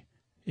everybody.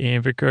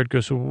 And Picard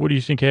goes, well, what do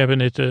you think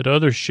happened at that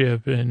other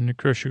ship? And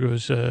Crusher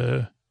goes,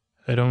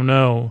 I don't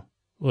know.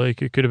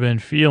 It could have been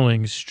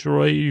feelings.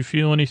 Troy, you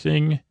feel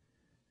anything?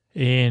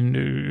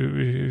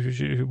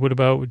 And what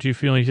about, do you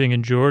feel anything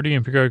in Geordi?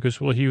 And Picard goes,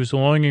 well, he was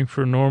longing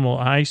for normal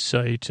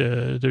eyesight.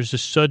 There's a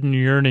sudden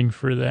yearning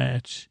for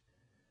that.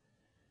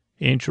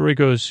 And Troy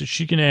goes,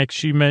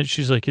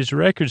 she's like, his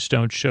records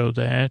don't show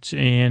that.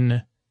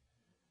 And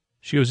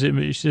she goes,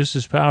 this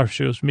is powerful.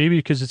 She goes, maybe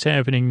because it's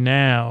happening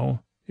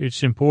now,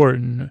 it's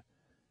important.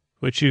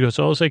 But she goes,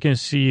 all I can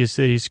see is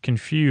that he's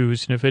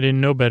confused. And if I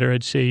didn't know better,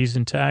 I'd say he's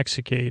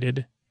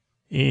intoxicated.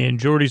 And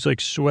Geordi's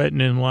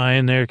sweating and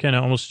lying there, kind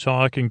of almost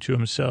talking to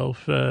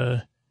himself,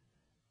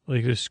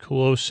 this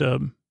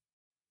close-up.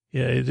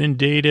 Yeah, then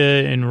Data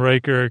and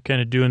Riker are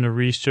kind of doing the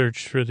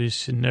research for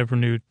this Never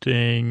Knew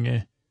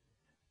thing.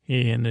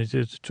 And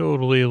it's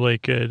totally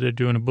they're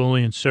doing a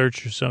Boolean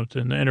search or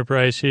something. The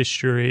Enterprise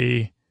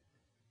history.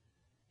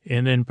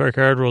 And then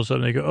Picard rolls up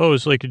and they go, oh,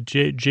 it's like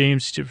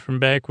from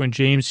back when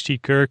James T.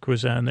 Kirk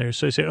was on there.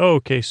 So I say, oh,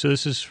 okay, so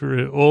this is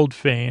for old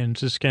fans,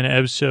 this kind of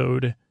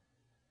episode,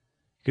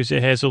 because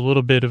it has a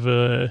little bit of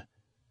a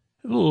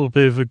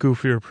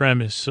goofier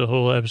premise, the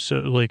whole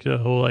episode, like the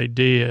whole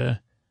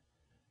idea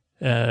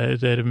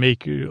that it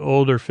make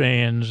older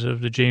fans of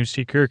the James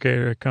T. Kirk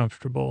era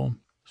comfortable.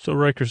 So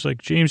Riker's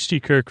like, James T.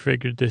 Kirk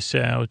figured this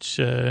out,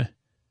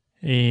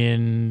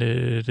 and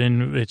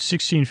then at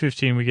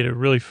 16:15, we get a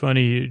really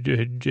funny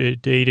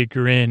Data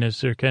grin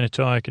as they're kind of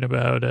talking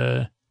about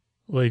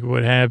like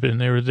what happened.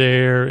 They were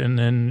there, and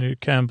then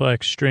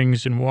complex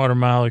strings and water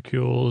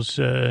molecules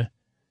acted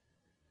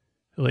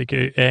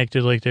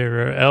like they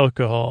were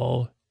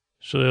alcohol.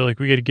 So they're like,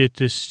 we got to get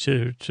this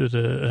to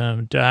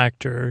the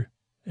doctor.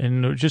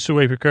 And just the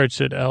way Picard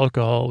said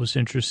alcohol was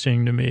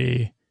interesting to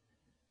me.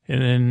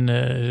 And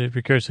then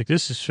Picard's like,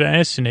 this is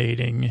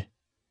fascinating.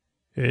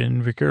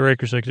 And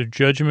Riker's like, their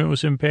judgment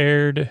was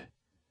impaired.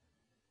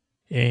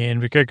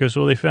 And Picard goes,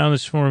 well, they found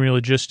this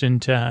formula just in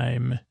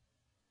time.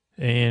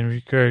 And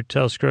Picard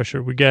tells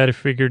Crusher, we got it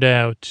figured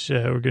out.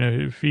 We're going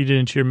to feed it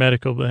into your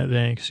medical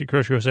bank. So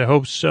Crusher goes, I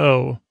hope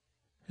so.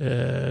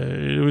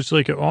 It was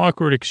like an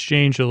awkward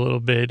exchange a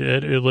little bit.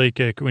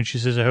 When she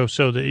says, I hope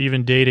so, that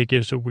even Data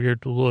gives a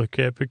weird look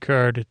at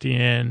Picard at the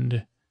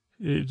end.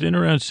 Then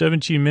around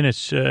 17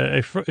 minutes,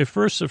 at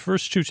first, the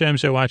first two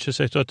times I watched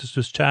this, I thought this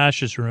was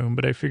Tasha's room,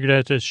 but I figured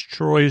out that's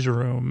Troy's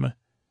room.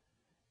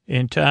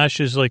 And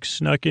Tasha's like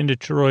snuck into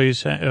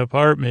Troy's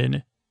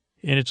apartment,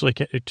 and it's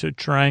like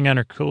trying on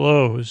her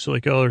clothes,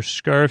 like all her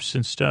scarves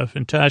and stuff.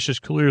 And Tasha's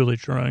clearly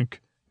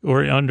drunk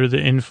or under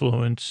the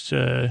influence.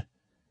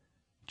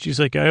 She's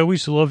like, I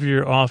always love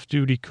your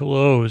off-duty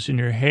clothes and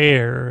your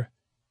hair,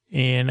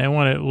 and I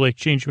want to like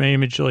change my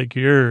image like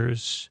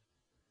yours.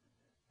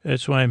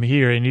 That's why I'm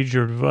here. I need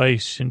your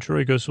advice. And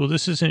Troy goes, well,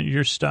 this isn't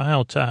your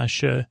style,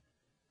 Tasha.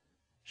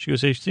 She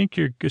goes, I think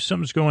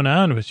something's going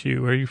on with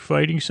you. Are you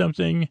fighting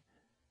something?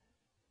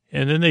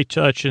 And then they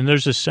touch, and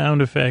there's a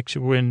sound effect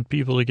when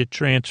people get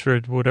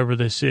transferred, whatever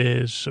this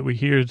is. So we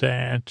hear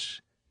that.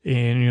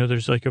 And,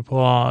 there's like a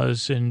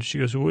pause. And she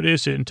goes, what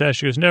is it? And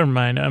Tasha goes, never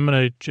mind. I'm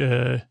going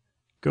to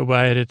go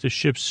buy it at the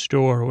ship's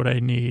store, what I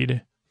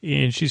need.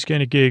 And she's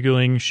kind of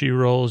giggling. She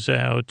rolls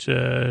out,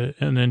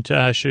 and then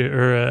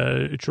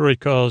Troy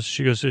calls.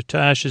 She goes, she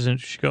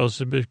calls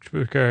the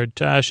Picard,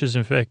 Tasha's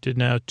infected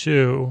now,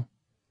 too.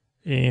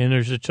 And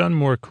there's a ton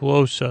more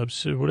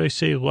close-ups. Would I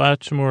say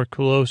lots more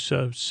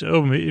close-ups?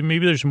 Oh,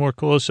 maybe there's more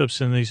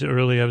close-ups in these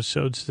early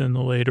episodes than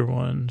the later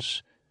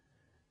ones.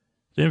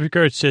 Then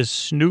Picard says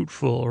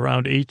snootful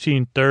around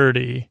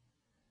 1830.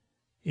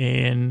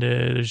 And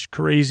there's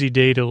crazy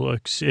Data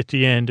looks at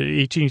the end.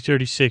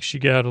 1836,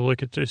 you got to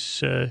look at this.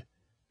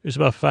 There's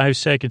about 5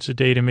 seconds of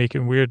Data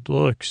making weird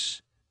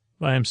looks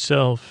by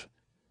himself.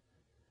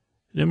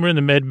 Then we're in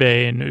the med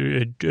bay,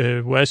 and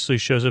Wesley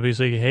shows up.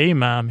 He's like, hey,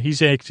 Mom.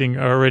 He's acting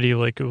already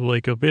like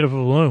a bit of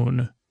a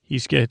loon.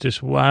 He's got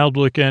this wild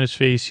look on his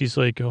face. He's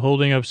like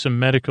holding up some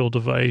medical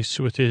device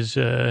with his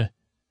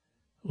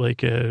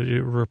like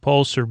a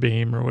repulsor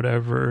beam or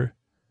whatever,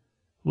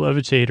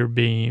 levitator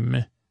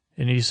beam.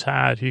 And he's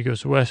hot. He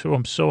goes, Wesley,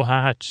 I'm so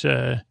hot.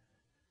 And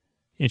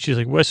she's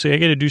like, Wesley, I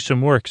got to do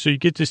some work. So you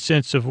get this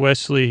sense of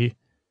Wesley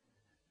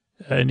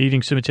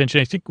needing some attention.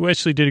 I think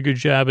Wesley did a good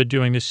job of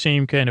doing the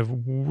same kind of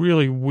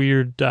really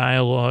weird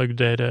dialogue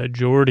that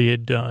Geordi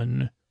had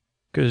done.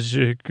 Because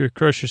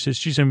Crusher says,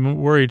 geez,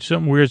 I'm worried.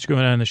 Something weird's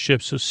going on the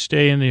ship, so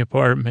stay in the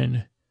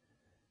apartment.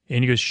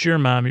 And he goes, sure,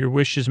 Mom, your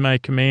wish is my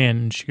command.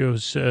 And she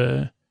goes,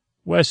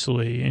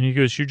 Wesley. And he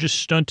goes, you're just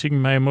stunting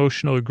my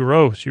emotional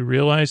growth. You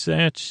realize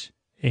that?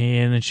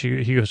 And then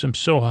he goes, I'm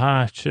so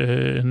hot.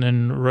 And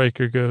then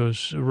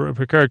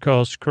Picard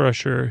calls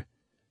Crusher.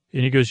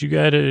 And he goes, you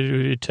got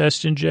a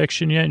test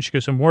injection yet? And she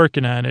goes, I'm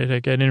working on it. I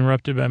got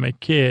interrupted by my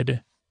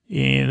kid.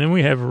 And then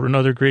we have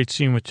another great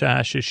scene with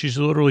Tasha. She's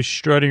literally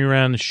strutting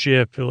around the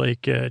ship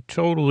like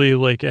totally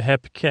like a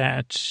hep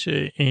cat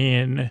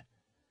and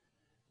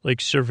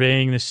like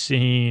surveying the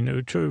scene.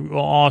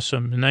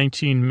 Awesome.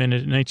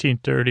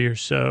 1930 or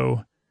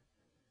so.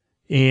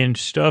 And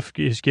stuff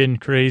is getting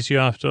crazy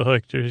off the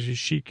hook.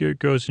 She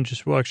goes and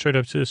just walks right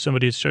up to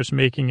somebody and starts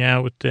making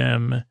out with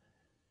them.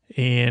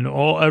 And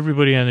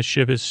everybody on the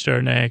ship is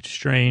starting to act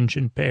strange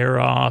and pair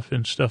off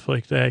and stuff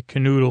like that,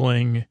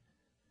 canoodling.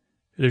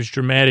 There's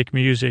dramatic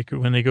music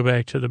when they go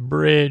back to the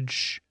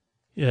bridge.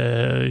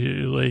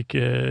 And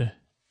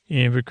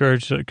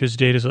Picard's, because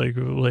Data's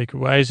like,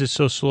 why is it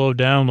so slow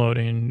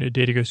downloading? And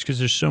Data goes, because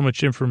there's so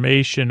much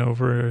information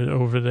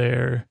over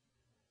there.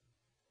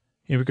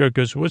 And Picard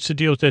goes, what's the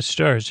deal with that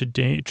star? Is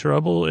it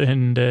trouble?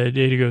 And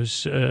Data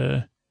goes,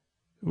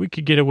 we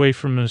could get away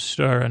from the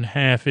star on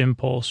half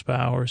impulse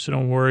power, so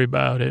don't worry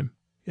about it.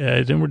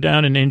 Then we're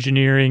down in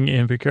engineering,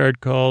 and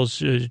Picard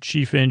calls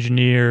chief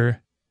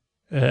engineer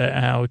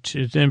out.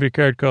 Then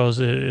Picard calls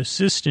the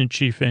assistant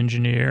chief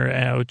engineer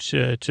out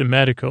to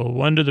medical.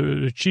 One to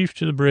the chief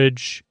to the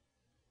bridge,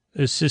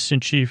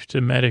 assistant chief to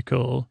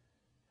medical.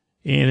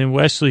 And then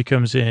Wesley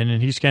comes in,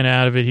 and he's kind of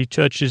out of it. He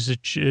touches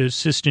the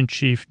assistant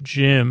chief,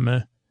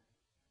 Jim,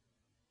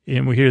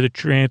 and we hear the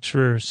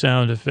transfer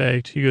sound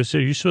effect. He goes, "So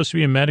you're supposed to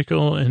be a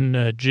medical?"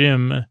 And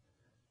Jim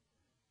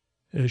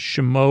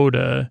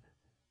Shimoda,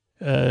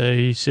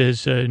 he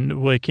says,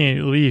 "Well, I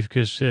can't leave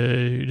because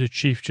the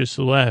chief just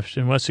left."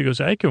 And Wesley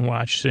goes, "I can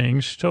watch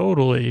things,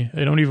 totally.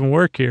 I don't even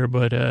work here,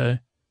 but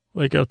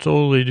like I'll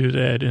totally do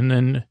that." And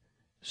then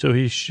so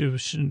he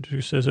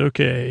says,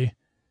 "Okay."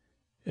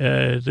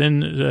 Then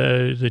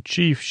the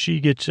chief,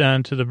 she gets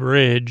onto the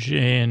bridge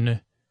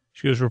and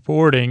she goes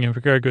reporting, and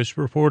Picard goes,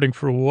 "Reporting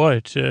for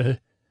what?"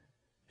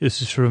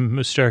 This is from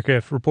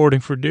StarCraft.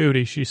 "Reporting for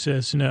duty," she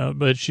says. "No,"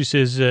 but she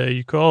says,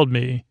 "You called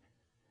me."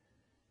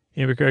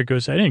 And Picard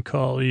goes, "I didn't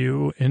call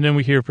you." And then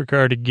we hear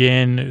Picard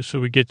again,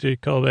 so we get to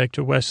call back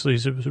to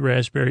Wesley's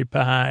Raspberry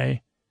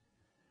Pi.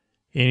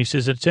 And he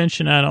says,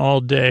 "Attention on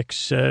all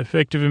decks.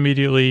 Effective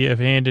immediately, I've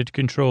handed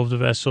control of the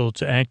vessel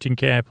to acting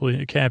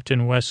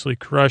Captain Wesley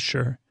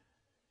Crusher."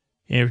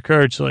 And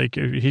Picard's like,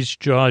 his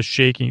jaw's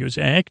shaking. He goes,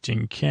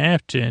 "Acting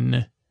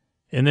Captain?"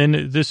 And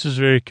then this is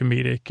very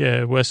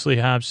comedic. Wesley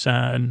hops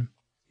on,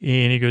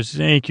 and he goes,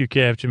 "Thank you,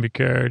 Captain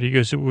Picard." He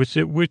goes, with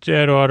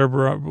that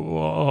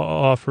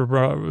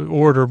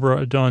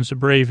order dawns a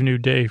brave new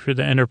day for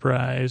the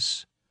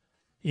Enterprise."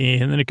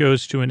 And then it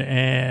goes to an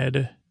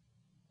ad.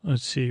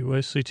 Let's see.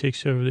 Wesley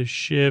takes over the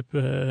ship.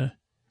 And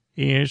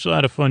there's a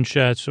lot of fun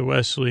shots of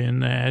Wesley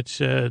in that.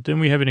 Then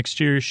we have an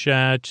exterior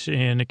shot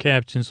and the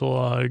captain's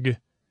log,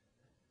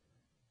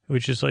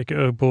 which is like,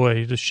 oh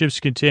boy, the ship's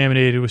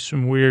contaminated with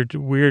some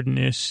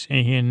weirdness,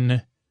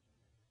 and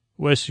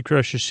Wesley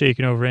Crusher's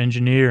taking over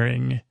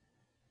engineering.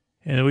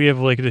 And we have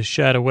like this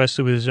shot of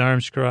Wesley with his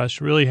arms crossed,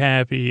 really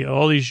happy.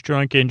 All these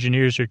drunk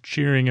engineers are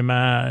cheering him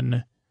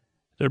on.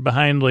 They're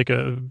behind like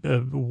a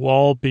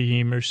wall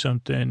beam or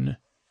something.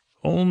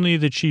 Only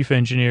the chief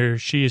engineer,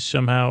 she has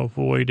somehow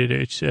avoided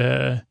it.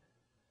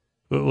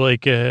 But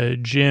like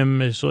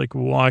Jim is like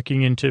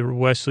walking into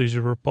Wesley's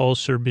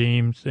repulsor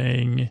beam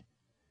thing.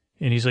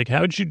 And he's like,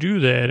 "How'd you do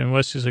that?" And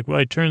Wesley's like, "Well,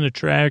 I turned the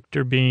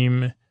tractor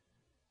beam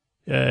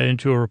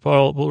into a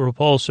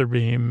repulsor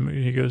beam."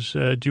 He goes,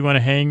 "Do you want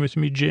to hang with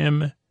me,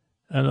 Jim,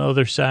 on the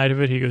other side of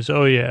it?" He goes,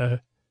 "Oh, yeah."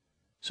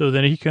 So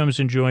then he comes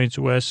and joins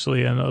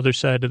Wesley on the other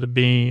side of the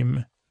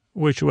beam,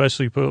 which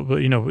Wesley put,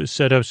 is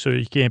set up so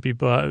he can't be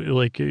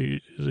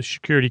the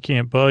security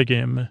can't bug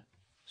him.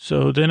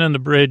 So then on the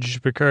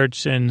bridge, Picard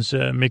sends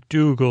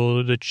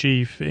McDougal, the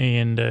chief,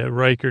 and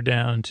Riker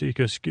down. He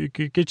goes,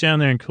 "Get down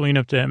there and clean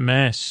up that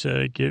mess.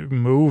 Get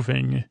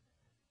moving."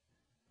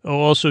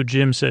 Oh, also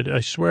Jim said, "I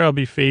swear I'll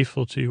be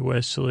faithful to you,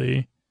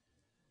 Wesley."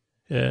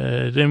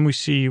 Then we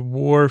see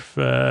Worf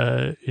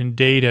and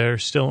Data are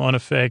still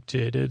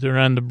unaffected. They're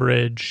on the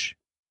bridge.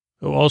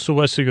 Oh, also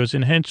Wesley goes,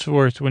 "And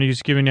henceforth, when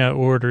he's giving out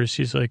orders,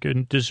 he's like a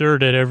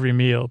dessert at every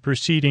meal,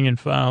 preceding and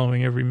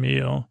following every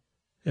meal."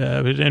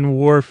 But then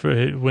Worf,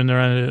 when they're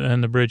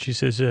on the bridge, he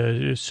says,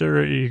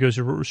 "Sir," he goes,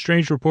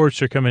 "strange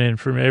reports are coming in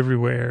from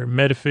everywhere.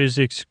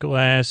 Metaphysics,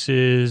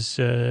 glasses."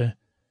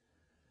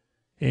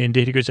 And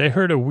Data goes, "I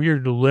heard a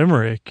weird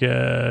limerick.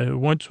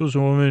 Once was a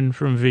woman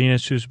from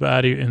Venus whose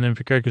body," and then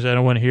Picard goes, "I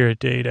don't want to hear it,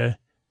 Data."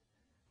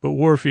 But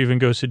Worf even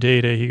goes to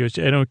Data. He goes,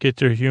 "I don't get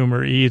their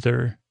humor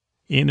either."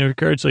 And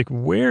Picard's like,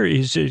 "Where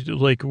is it?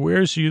 Like,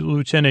 where's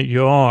Lieutenant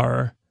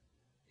Yar?"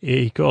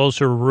 He calls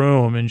her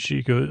room, and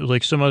she goes,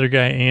 like, some other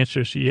guy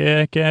answers,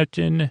 "Yeah,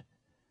 Captain."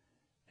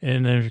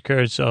 And then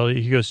Picard's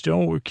he goes,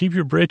 "Don't keep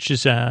your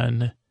britches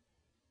on."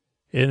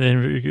 And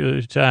then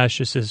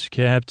Tasha says,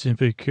 "Captain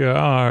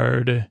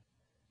Picard."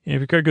 And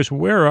Picard goes,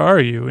 "Where are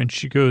you?" And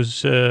she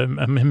goes,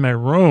 "I'm in my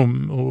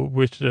room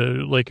with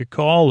like a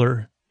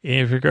caller."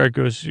 And Picard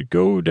goes,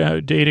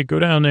 Data, go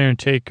down there and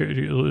take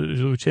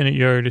Lieutenant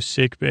Yar to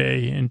sick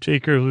bay and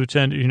take her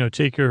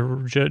take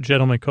her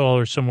gentleman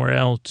caller somewhere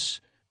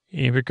else.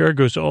 And Picard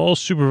goes, "All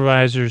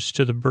supervisors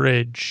to the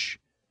bridge."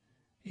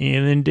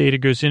 And then Data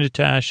goes into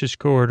Tasha's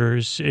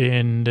quarters,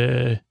 and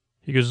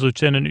he goes,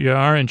 "Lieutenant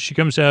Yar," and she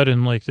comes out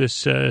in like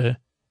this, like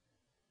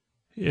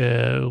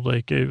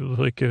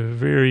a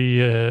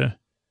very,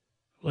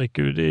 like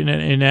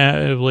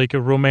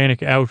a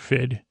romantic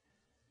outfit.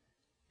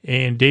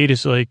 And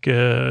Data's like,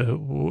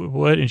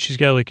 "What?" And she's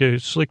got like a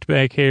slicked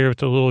back hair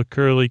with a little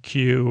curly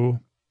Q.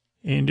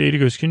 And Data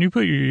goes, "Can you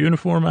put your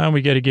uniform on?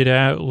 We got to get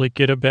out, like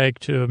get back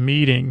to a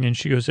meeting." And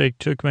she goes, "I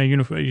took my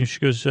uniform." And she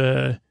goes,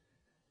 and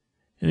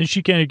then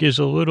she kind of gives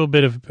a little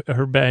bit of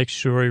her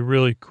backstory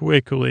really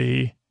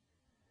quickly.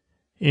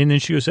 And then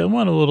she goes, "I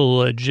want a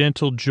little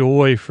gentle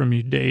joy from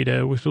you,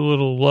 Data, with a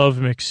little love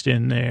mixed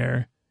in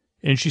there."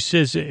 And she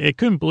says, "I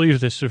couldn't believe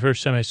this the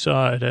first time I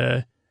saw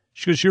it."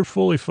 She goes, "You're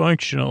fully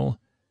functional.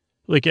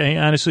 Like, I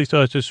honestly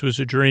thought this was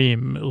a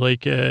dream.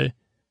 Like, and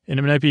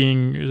I'm not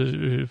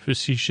being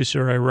facetious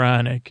or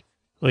ironic.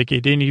 Like, I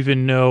didn't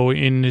even know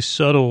in this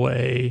subtle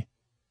way.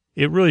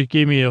 It really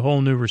gave me a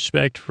whole new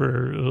respect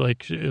for, I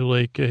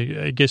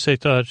guess I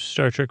thought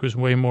Star Trek was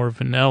way more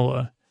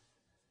vanilla."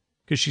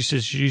 Because she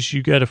says,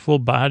 "You got a full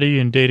body?"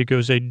 And Data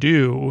goes, "I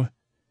do."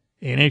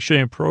 And actually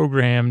I'm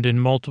programmed in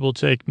multiple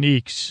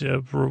techniques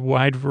of a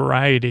wide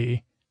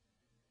variety.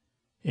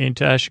 And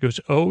Tasha goes,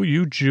 oh,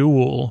 you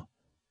jewel.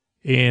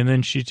 And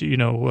then she,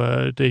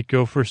 they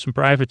go for some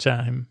private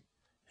time.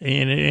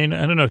 And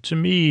I don't know, to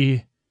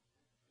me,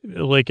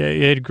 like, I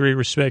had great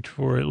respect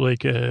for it,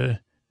 like,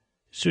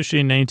 especially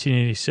in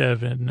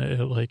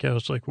 1987, like, I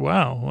was like,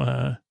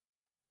 wow.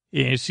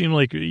 Yeah, it seemed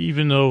like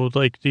even though,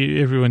 like,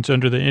 everyone's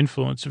under the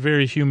influence,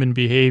 very human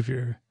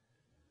behavior.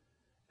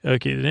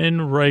 Okay,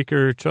 then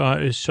Riker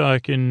is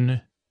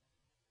talking.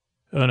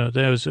 Oh, no,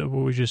 that was what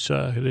we just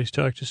saw. They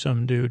talked to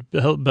some dude.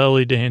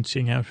 Belly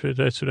dancing outfit,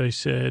 that's what I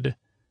said.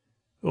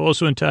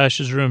 Also in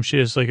Tasha's room, she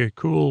has, like, a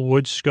cool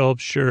wood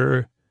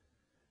sculpture,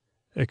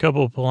 a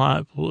couple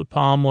of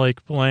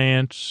palm-like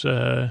plants,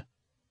 a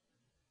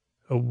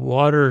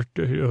water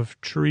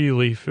of tree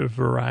leaf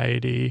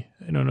variety.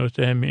 I don't know what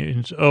that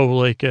means. Oh,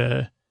 like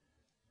a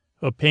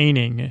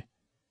painting.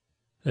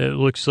 It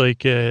looks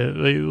like,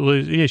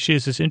 yeah, she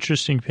has this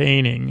interesting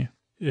painting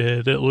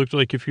that looked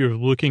like if you were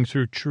looking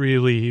through tree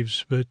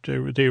leaves, but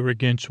they were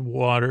against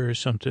water or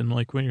something,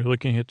 like when you're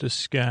looking at the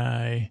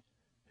sky.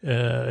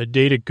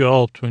 Data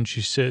gulped when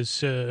she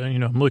says,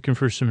 I'm looking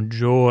for some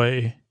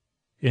joy.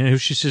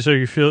 And she says, are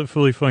you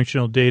fully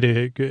functional?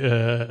 Data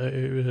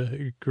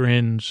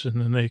grins,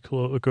 and then they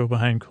go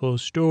behind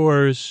closed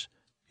doors.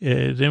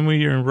 Then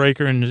we are in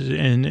Riker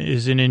and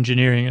is in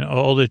engineering, and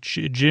all the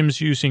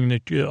Jim's using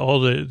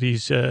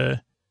these.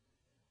 They're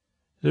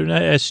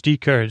not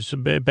SD cards.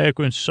 Back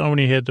when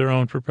Sony had their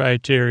own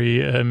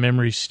proprietary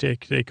memory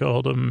stick, they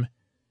called them.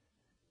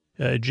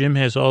 Jim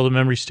has all the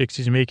memory sticks.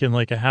 He's making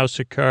like a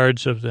house of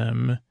cards of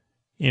them.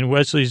 And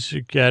Wesley's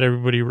got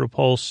everybody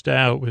repulsed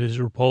out with his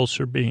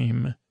repulsor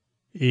beam.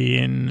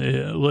 And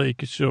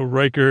so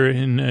Riker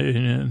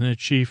and the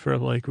chief are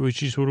like, well,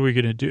 geez, what are we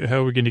going to do?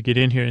 How are we going to get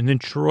in here? And then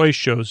Troy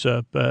shows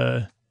up.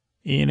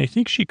 And I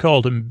think she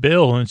called him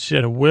Bill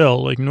instead of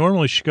Will. Like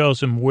normally she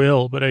calls him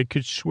Will, but I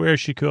could swear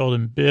she called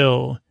him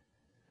Bill.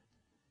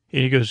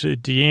 And he goes,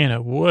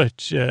 Deanna,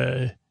 what?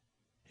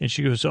 And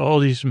she goes, all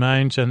these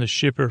minds on the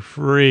ship are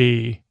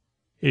free.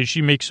 And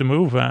she makes a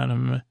move on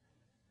him.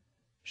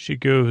 She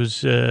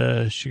goes,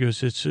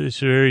 it's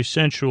very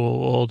sensual,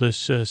 all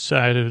this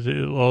side of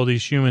all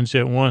these humans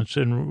at once.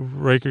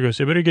 And Riker goes,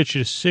 I better get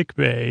you to sick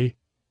bay.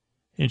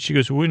 And she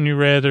goes, wouldn't you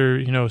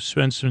rather,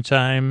 spend some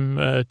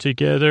time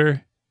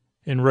together?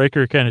 And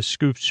Riker kind of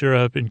scoops her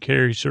up and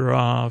carries her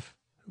off.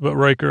 But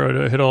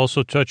Riker had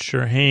also touched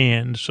her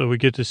hand, so we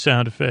get the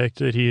sound effect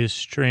that he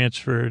has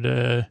transferred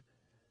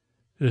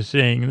the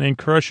thing. And then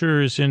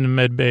Crusher is in the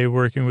med bay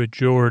working with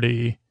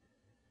Geordi.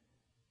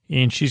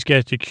 And she's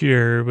got the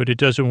cure, but it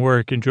doesn't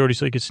work. And Geordi's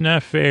like, it's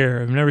not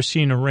fair. I've never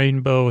seen a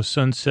rainbow, a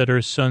sunset, or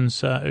a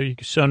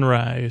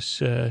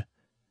sunrise. And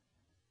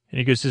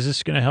he goes, is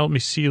this going to help me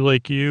see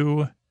like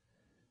you?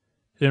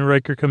 Then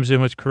Riker comes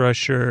in with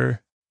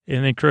Crusher.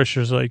 And then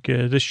Crusher's like,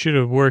 this should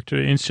have worked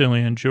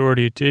instantly on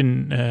Geordi. It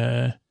didn't.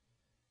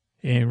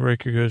 And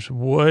Riker goes,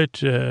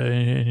 what?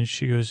 And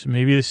she goes,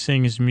 maybe this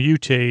thing is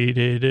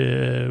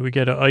mutated. We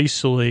got to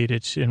isolate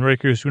it. And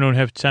Riker goes, we don't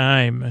have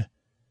time.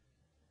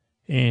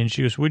 And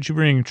she goes, what'd you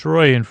bring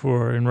Troy in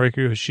for? And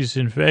Riker goes, she's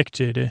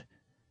infected.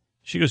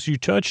 She goes, you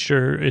touched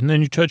her, and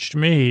then you touched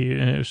me.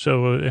 And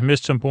so I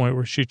missed some point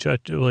where she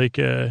touched, she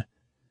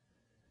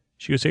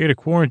goes, I got to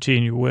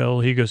quarantine you, Will.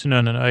 He goes, no,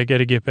 I got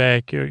to get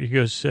back. He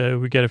goes,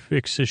 we got to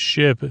fix this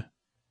ship.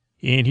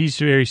 And he's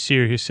very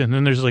serious. And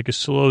then there's like a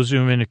slow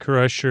zoom into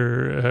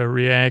Crusher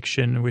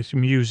reaction with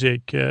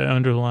music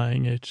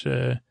underlying it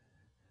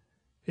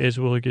as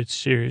Will gets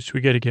serious.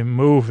 We got to get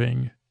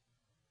moving.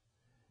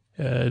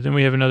 Then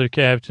we have another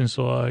captain's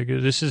log.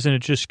 This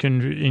isn't just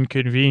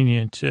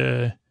inconvenient.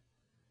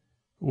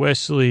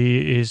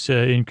 Wesley is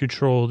in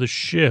control of the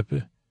ship.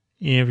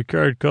 And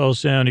Picard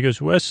calls down. He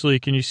goes, Wesley,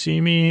 can you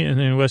see me? And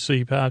then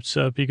Wesley pops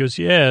up. He goes,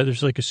 yeah,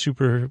 there's like a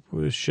super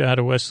shot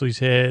of Wesley's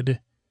head.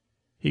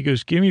 He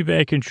goes, give me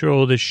back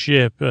control of the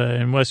ship.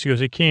 And Wesley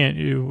goes, I can't.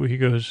 He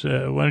goes,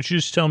 why don't you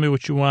just tell me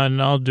what you want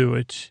and I'll do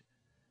it.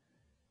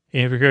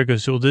 And Picard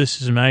goes, well,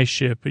 this is my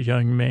ship,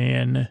 young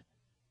man.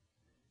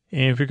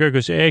 And Picard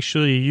goes,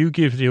 actually, you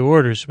give the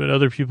orders, but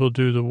other people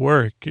do the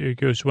work. He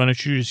goes, why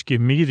don't you just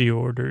give me the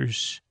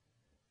orders?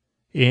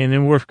 And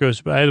then Worf goes,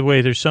 by the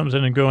way, there's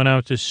something going on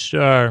with this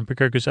star. And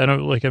Picard goes,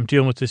 I'm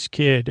dealing with this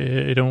kid.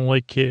 I don't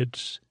like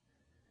kids.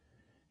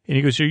 And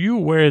he goes, are you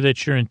aware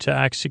that you're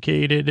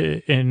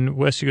intoxicated? And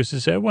Wesley goes,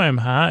 is that why I'm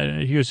hot?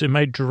 And he goes, am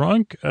I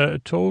drunk?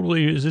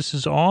 Totally. This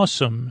is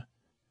awesome.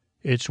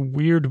 It's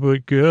weird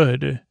but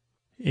good.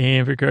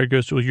 And Picard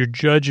goes, well, your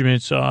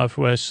judgment's off,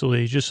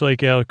 Wesley, just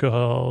like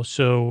alcohol.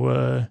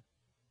 So,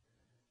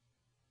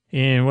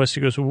 and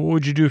Wesley goes, well, what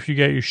would you do if you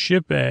got your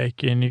ship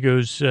back? And he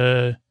goes,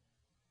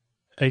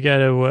 I got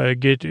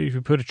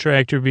to put a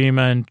tractor beam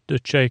on the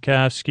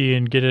Tchaikovsky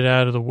and get it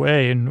out of the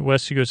way. And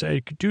Wesley goes,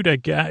 dude, I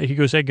got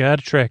a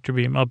tractor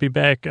beam. I'll be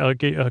back. I'll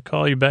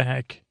call you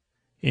back.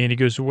 And he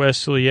goes,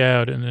 Wesley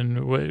out. And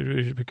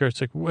then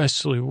Picard's like,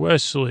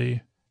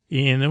 Wesley.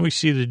 And then we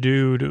see the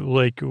dude,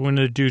 like, one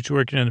of the dudes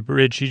working on the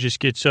bridge, he just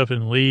gets up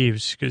and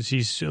leaves because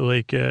he's,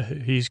 like,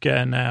 he's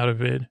gotten out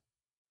of it.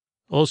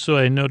 Also,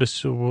 I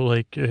noticed,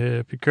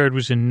 Picard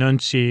was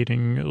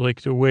enunciating, like,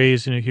 the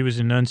ways he was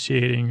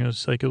enunciating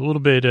was, like, a little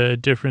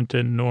bit different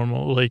than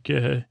normal, like,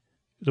 the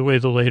way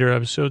the later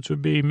episodes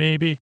would be,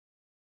 maybe.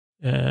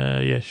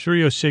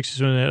 306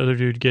 is when the other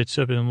dude gets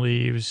up and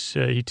leaves.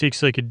 He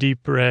takes, like, a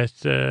deep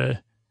breath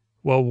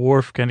while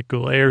Worf kind of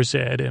glares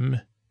at him.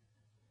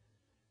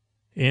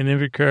 And then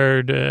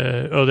Picard,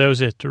 that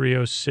was at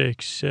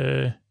 306.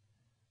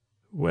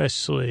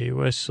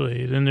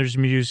 Wesley. Then there's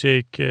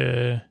music.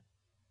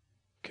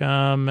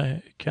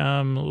 Come,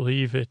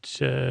 leave it.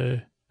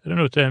 I don't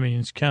know what that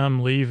means. Come,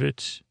 leave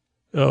it.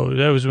 Oh,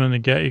 that was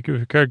when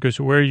Picard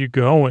goes, where are you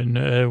going?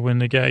 When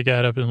the guy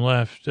got up and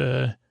left.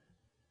 And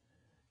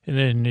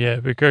then,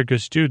 Picard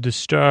goes, dude, the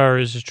star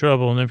is in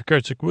trouble. And then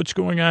Picard's like, what's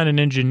going on in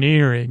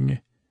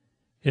engineering?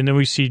 And then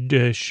we see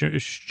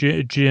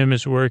Jim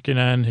is working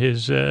on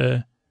his,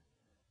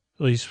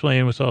 he's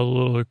playing with all the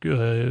little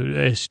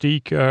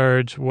SD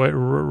cards,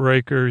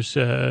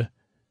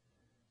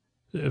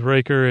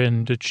 Riker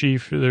and the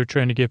chief, they're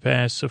trying to get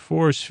past the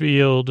force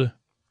field.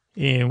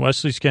 And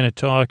Wesley's kind of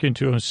talking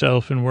to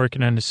himself and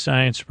working on the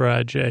science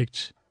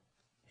project.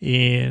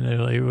 And they're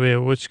like,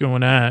 well, what's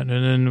going on?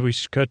 And then we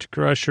cut to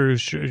Crusher,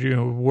 who's,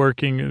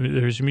 working.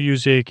 There's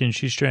music, and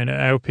she's trying to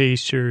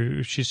outpace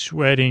her. She's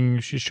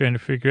sweating. She's trying to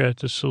figure out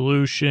the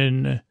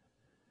solution.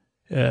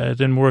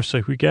 Then Worf's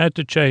like, we got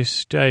the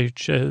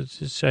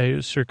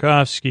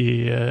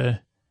Sarkovsky.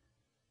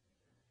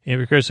 And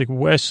Picard's like,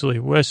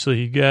 Wesley,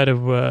 you got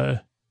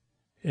to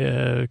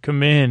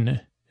come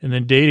in. And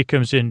then Data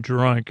comes in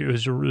drunk.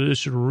 This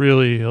is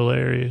really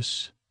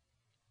hilarious.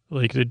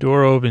 Like, the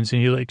door opens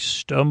and he, like,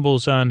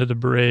 stumbles onto the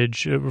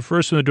bridge.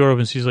 First, when the door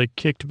opens, he's, like,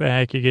 kicked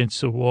back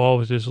against the wall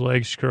with his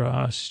legs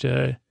crossed.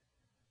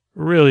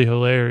 Really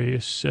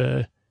hilarious.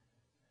 And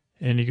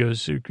he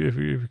goes,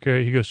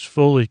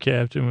 fully,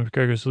 Captain. When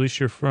Picard goes, at least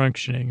you're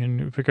functioning.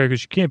 And Picard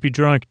goes, you can't be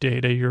drunk,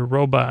 Data. You're a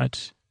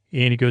robot.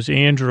 And he goes,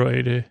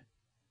 android.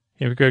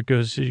 And Picard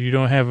goes, you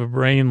don't have a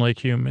brain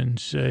like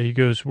humans. He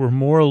goes, we're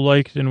more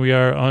alike than we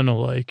are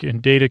unalike.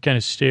 And Data kind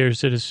of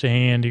stares at his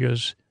hand. He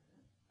goes,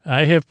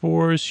 I have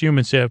pores,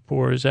 humans have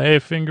pores. I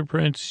have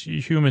fingerprints,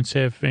 humans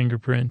have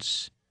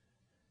fingerprints.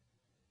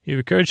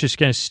 Picard's just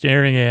kind of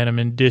staring at him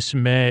in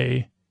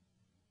dismay.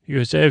 He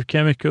goes, I have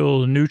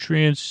chemical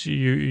nutrients,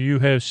 you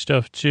have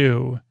stuff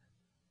too.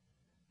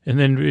 And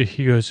then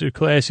he goes, a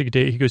classic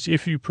day, he goes,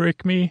 if you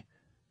prick me,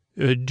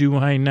 do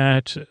I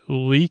not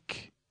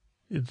leak?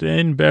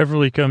 Then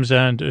Beverly comes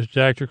on,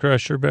 Dr.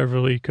 Crusher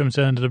Beverly comes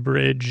onto the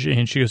bridge,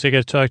 and she goes, I got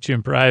to talk to you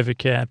in private,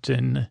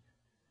 Captain.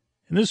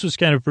 And this was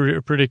kind of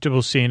a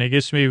predictable scene. I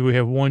guess maybe we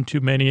have one too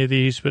many of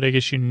these, but I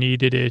guess you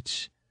needed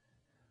it.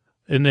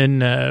 And then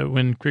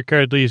when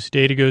Picard leaves,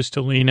 Data goes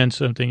to lean on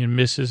something and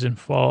misses and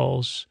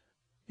falls.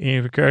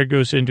 And Picard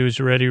goes into his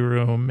ready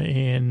room,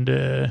 and,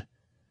 but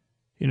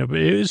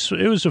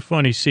it was a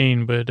funny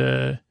scene,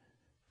 but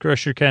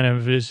Crusher kind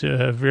of is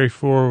very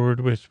forward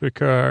with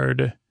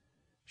Picard.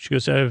 She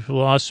goes, I've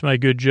lost my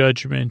good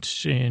judgment.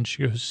 And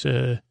she goes,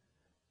 I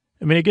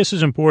guess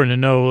it's important to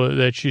know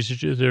that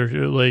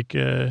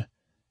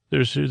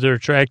they're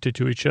attracted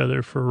to each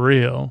other for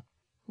real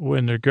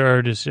when their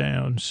guard is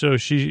down. So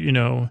she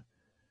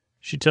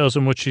tells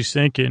him what she's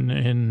thinking,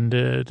 and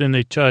then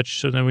they touch.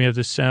 So then we have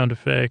the sound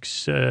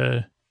effects,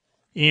 and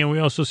we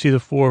also see the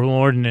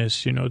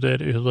forlornness,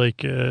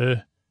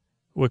 that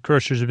what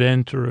Crusher's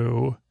been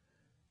through,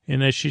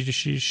 and that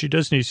she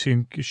does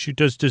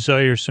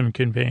desire some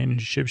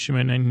companionship. She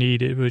might not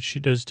need it, but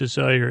she does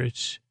desire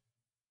it.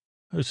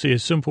 Let's see,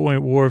 at some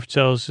point, Worf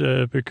tells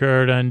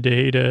Picard on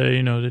Data,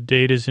 the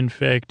Data's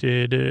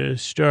infected.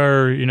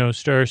 Star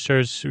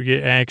starts to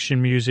get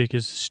action music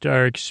as the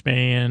star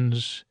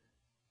expands.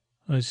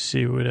 Let's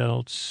see what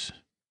else.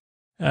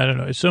 I don't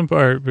know. At some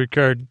part,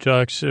 Picard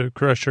talks to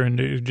Crusher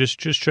and just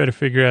try to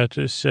figure out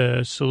this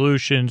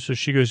solution. So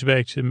she goes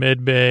back to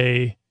med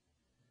bay.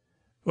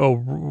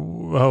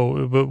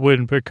 But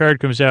when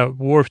Picard comes out,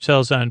 Worf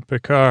tells on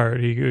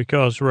Picard. He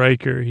calls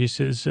Riker. He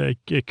says,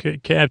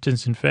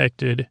 Captain's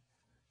infected.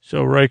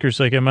 So Riker's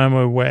like, I'm on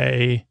my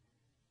way.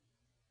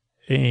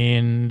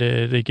 And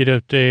they get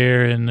up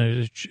there, and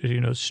the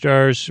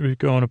stars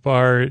going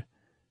apart.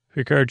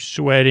 Picard's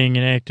sweating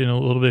and acting a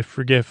little bit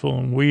forgetful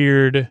and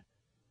weird.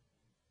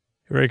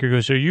 Riker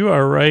goes, are you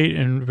all right?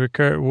 And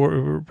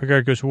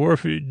Picard goes,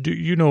 Worf, do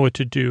you know what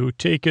to do?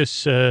 Take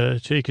us,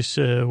 Riker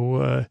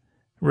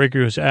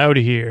goes, out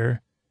of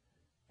here.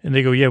 And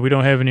they go, yeah, we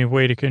don't have any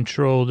way to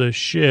control the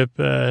ship.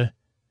 So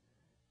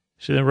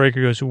then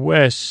Riker goes,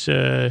 Wes,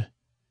 can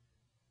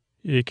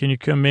you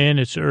come in?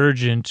 It's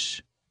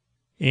urgent.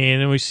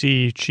 And then we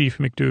see Chief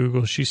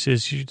McDougal. She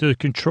says, the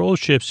control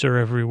chips are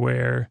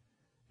everywhere.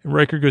 And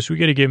Riker goes, we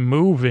got to get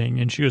moving.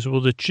 And she goes,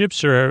 well, the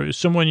chips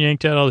someone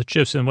yanked out all the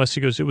chips. And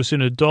Wesley goes, it was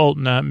an adult,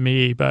 not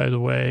me, by the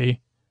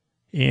way.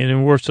 And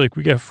then Worf's like,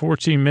 we got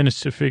 14 minutes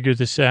to figure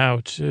this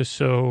out.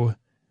 So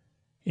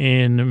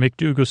And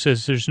McDougal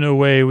says there's no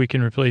way we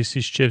can replace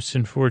these chips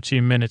in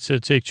 14 minutes.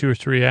 It'll take 2 or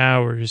 3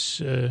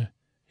 hours.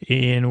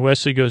 And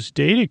Wesley goes,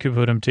 Data could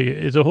put them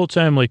together. The whole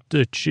time, like,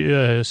 the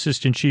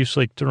assistant chief's,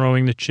 like,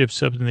 throwing the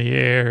chips up in the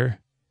air.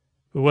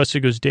 But Wesley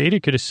goes, Data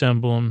could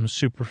assemble them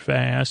super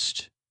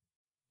fast.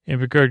 And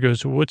Picard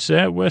goes, what's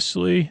that,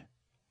 Wesley?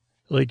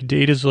 Like,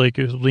 Data's, like,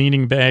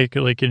 leaning back,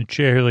 like, in a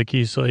chair, like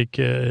he's, like,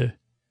 kind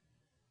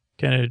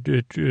of,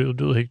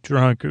 like,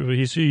 drunk.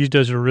 He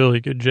does a really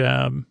good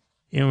job.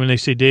 And when they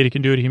say Data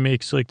can do it, he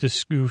makes, like,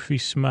 this goofy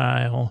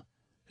smile.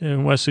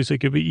 And Wesley's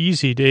like, it'd be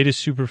easy. Data's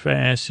super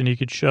fast, and he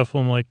could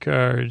shuffle them like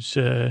cards.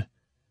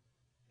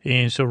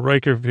 And so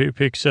Riker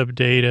picks up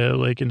Data,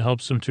 like, and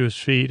helps him to his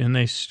feet, and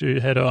they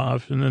head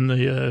off. And then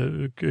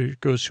they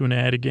goes to an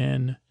ad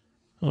again.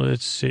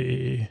 Let's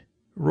see.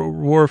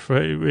 Worf,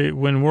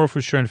 when Worf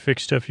was trying to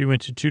fix stuff, he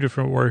went to 2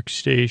 different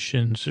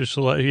workstations. There's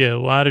a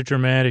lot of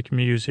dramatic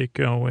music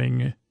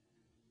going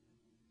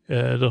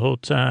the whole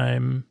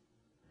time.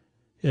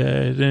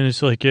 Then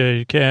it's like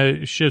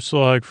ship's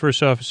log,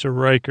 First Officer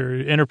Riker.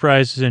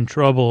 Enterprise is in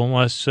trouble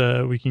unless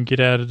we can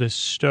get out of this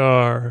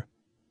star.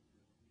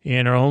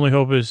 And our only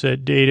hope is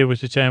that Data,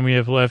 with the time we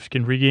have left,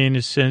 can regain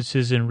his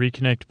senses and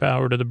reconnect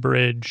power to the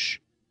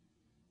bridge.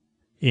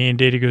 And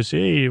Data goes,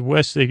 hey,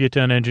 Wesley, get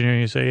down to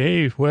engineering and say,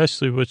 hey,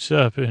 Wesley, what's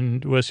up?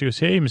 And Wesley goes,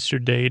 hey,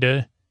 Mr.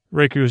 Data.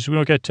 Riker goes, we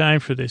don't got time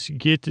for this.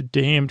 Get the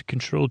damned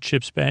control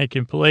chips back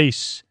in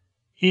place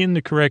in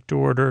the correct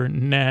order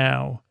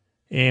now.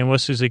 And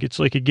Wesley's like, it's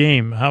like a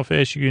game. How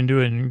fast you can do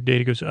it? And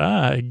Data goes,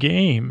 a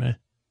game.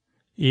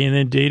 And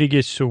then Data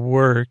gets to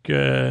work.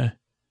 And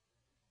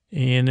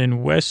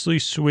then Wesley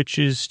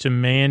switches to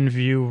man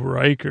view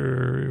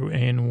Riker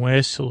and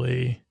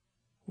Wesley.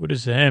 What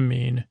does that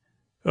mean?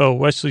 Oh,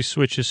 Wesley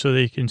switches so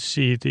they can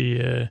see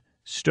the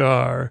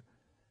star.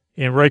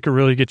 And Riker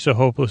really gets a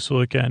hopeless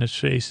look on his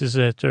face. This is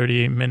at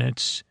 38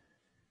 minutes.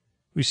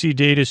 We see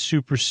Data's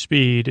super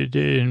speed.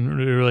 And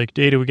we're like,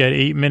 Data, we got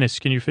 8 minutes.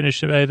 Can you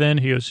finish it by then?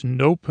 He goes,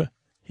 nope.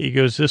 He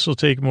goes, this will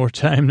take more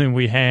time than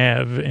we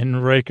have.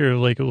 And Riker,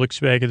 like, looks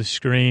back at the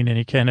screen, and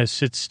he kind of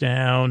sits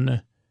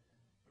down,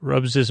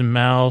 rubs his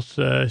mouth,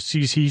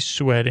 sees he's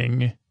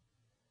sweating.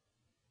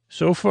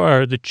 So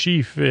far, the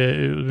chief,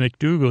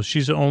 McDougal,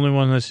 she's the only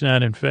one that's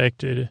not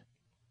infected.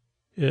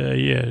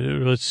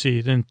 Let's see.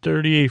 Then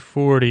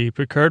 38:40,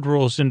 Picard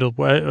rolls into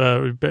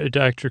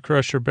Dr.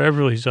 Crusher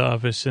Beverly's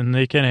office, and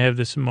they kind of have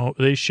this,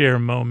 they share a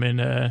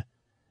moment.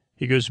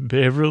 He goes,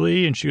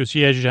 Beverly? And she goes,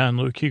 yeah,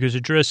 Jean-Luc. He goes,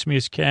 address me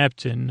as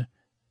Captain.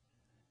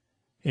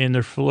 And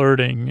they're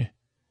flirting.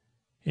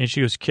 And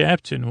she goes,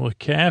 Captain? Well,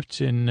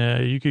 Captain,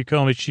 you could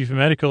call me Chief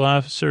Medical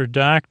Officer or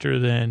Doctor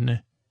then. And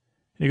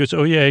he goes,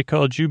 oh, yeah, I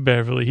called you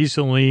Beverly. He's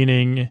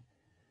leaning.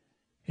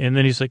 And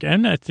then he's like,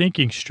 I'm not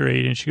thinking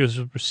straight. And she goes,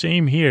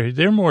 same here.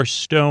 They're more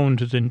stoned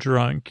than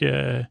drunk.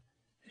 And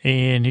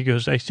he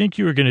goes, I think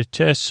you were going to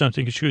test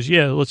something. And she goes,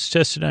 yeah, let's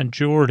test it on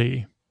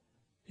Geordi.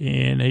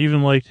 And I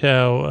even liked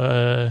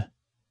how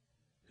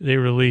they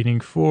were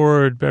leaning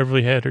forward.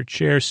 Beverly had her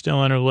chair still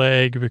on her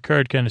leg.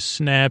 Picard kind of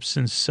snaps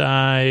and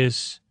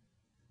sighs.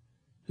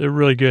 They're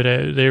really good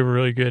at it. They were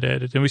really good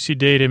at it. Then we see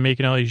Data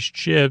making all these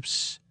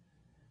chips.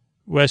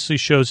 Wesley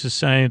shows his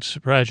science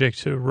project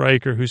to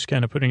Riker, who's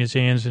kind of putting his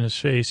hands in his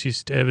face.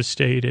 He's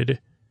devastated.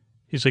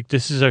 He's like,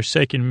 this is our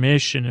second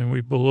mission, and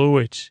we blew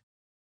it.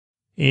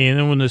 And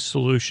then when the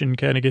solution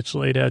kind of gets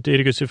laid out,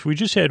 Data goes, if we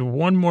just had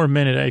 1 more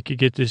minute, I could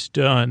get this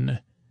done.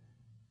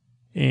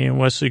 And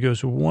Wesley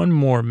goes, 1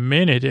 more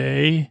minute,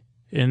 eh?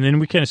 And then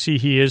we kind of see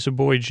he is a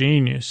boy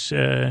genius.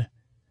 And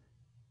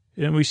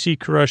we see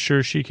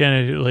Crusher. She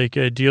kind of like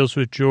deals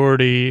with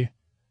Geordi,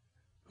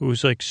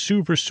 who's like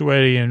super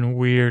sweaty and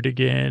weird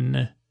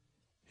again.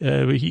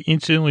 He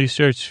instantly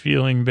starts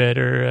feeling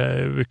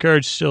better.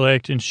 Picard's still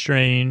acting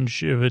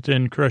strange, but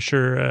then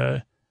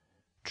Crusher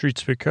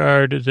treats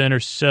Picard, then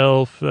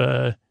herself.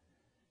 And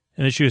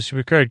then she goes,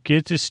 Picard,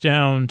 get this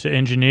down to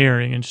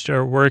engineering and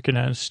start working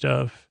on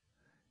stuff.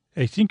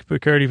 I think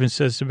Picard even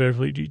says to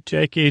Beverly,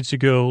 decades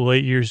ago,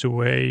 light years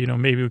away,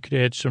 maybe we could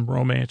add some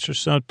romance or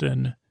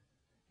something.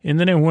 And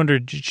then I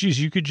wondered, geez,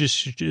 you could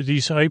just,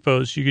 these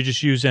hypos, you could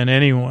just use on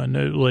anyone,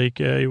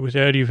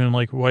 without even,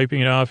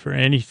 wiping it off or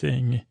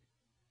anything.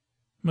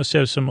 Must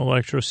have some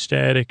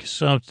electrostatic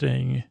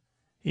something.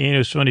 And it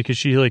was funny because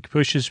she,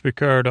 pushes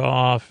Picard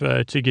off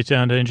to get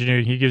down to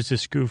engineering. He gives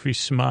this goofy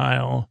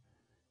smile.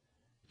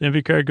 Then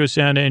Picard goes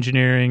down to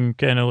engineering,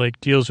 kind of,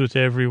 deals with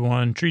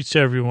everyone, treats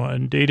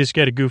everyone. Data's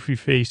got a goofy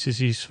face as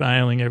he's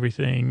filing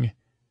everything.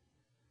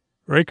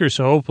 Riker's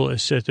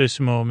hopeless at this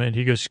moment.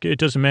 He goes, it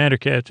doesn't matter,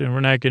 Captain. We're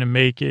not going to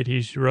make it.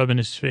 He's rubbing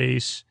his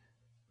face.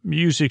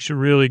 Music's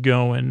really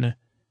going.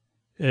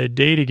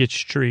 Data gets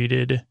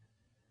treated.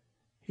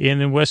 And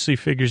then Wesley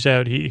figures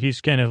out, he's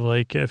kind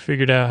of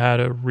figured out how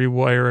to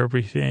rewire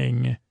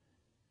everything.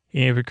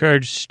 And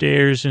Picard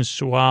stares and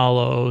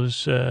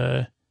swallows.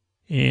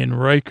 And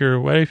Riker,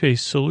 what if a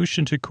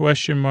solution to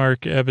question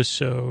mark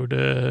episode?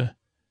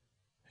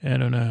 I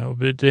don't know.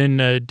 But then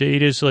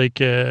Data's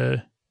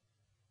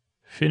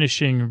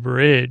finishing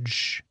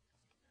bridge.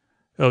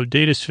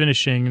 Data's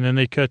finishing, and then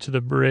they cut to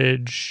the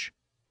bridge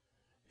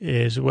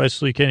as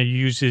Wesley kind of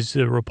uses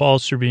the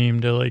repulsor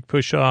beam to, like,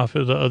 push off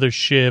of the other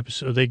ship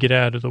so they get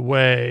out of the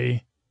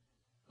way.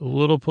 A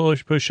little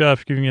push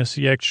off, giving us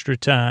the extra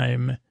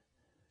time.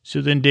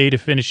 So then Data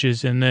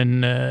finishes, and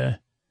then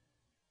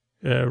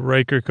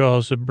Riker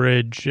calls the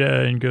bridge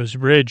and goes,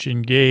 "Bridge,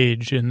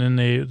 engage," and then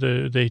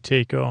they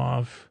take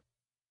off.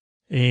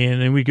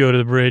 And then we go to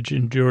the bridge,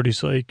 and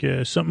Geordi's like,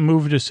 "Something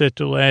moved us at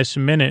the last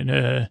minute."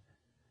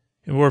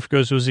 And Worf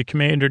goes, "Was it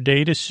Commander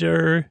Data,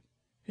 sir?"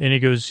 And he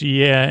goes,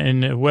 "Yeah,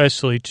 and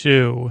Wesley,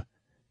 too."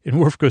 And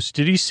Worf goes,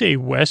 "Did he say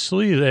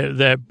Wesley,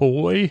 that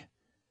boy?"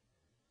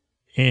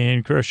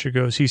 And Crusher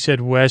goes, "He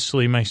said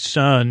Wesley, my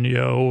son,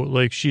 yo."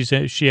 Like, she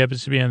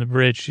happens to be on the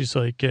bridge. She's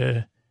like,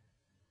 give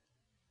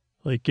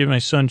my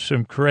son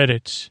some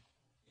credits.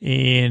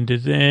 And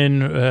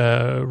then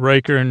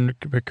Riker and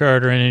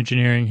Picard are in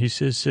engineering. He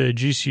says,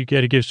 "Geez, you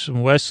got to give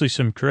Wesley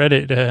some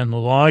credit on the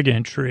log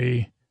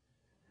entry."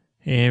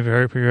 And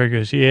Picard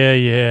goes, yeah,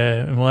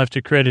 and we'll have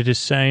to credit his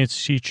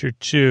science teacher,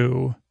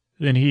 too.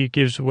 Then he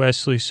gives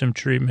Wesley some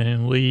treatment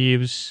and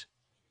leaves.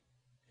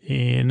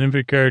 And then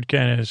Picard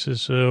kind of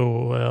says,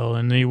 "Oh, well,"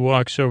 and then he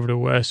walks over to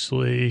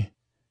Wesley,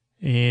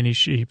 and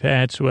he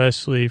pats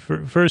Wesley.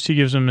 First, he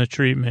gives him the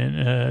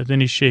treatment.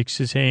 Then he shakes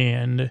his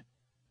hand.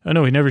 Oh,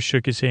 no, he never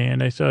shook his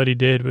hand. I thought he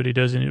did, but he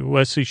doesn't.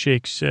 Wesley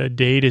shakes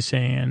Data's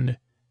hand,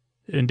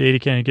 and Data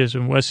kind of gives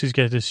him. Wesley's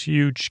got this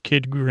huge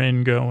kid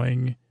grin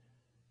going.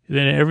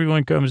 Then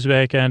everyone comes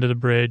back onto the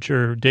bridge,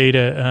 or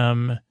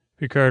Data,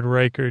 Picard,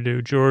 Riker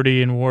do.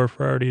 Geordi and Worf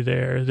are already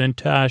there. Then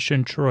Tosh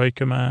and Troy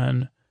come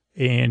on,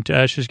 and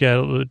Tosh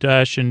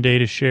and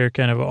Data share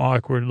kind of an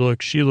awkward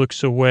look. She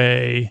looks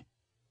away,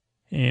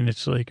 and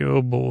it's like,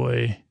 oh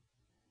boy.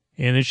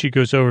 And then she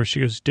goes over. She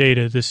goes,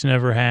 "Data, this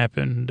never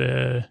happened.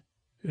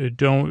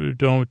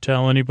 Don't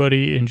tell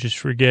anybody, and just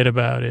forget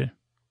about it."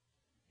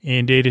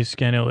 And Data's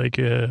kind of like,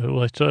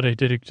 "Well, I thought I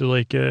did it to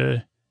like."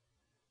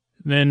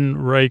 Then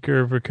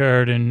Riker,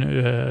 Picard,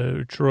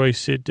 and Troy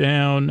sit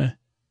down,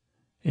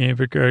 and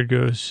Picard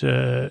goes,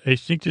 "I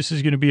think this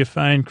is going to be a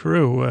fine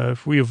crew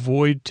if we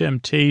avoid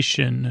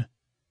temptation."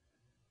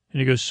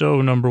 And he goes,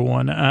 "So, number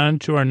one, on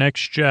to our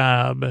next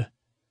job."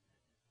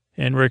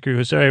 And Riker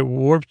goes, "All right,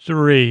 warp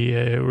 3.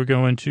 We're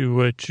going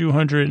to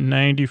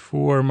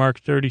 294 Mark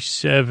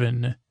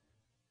 37.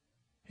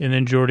 And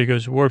then Geordi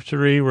goes, "Warp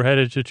 3, we're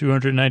headed to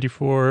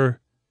 294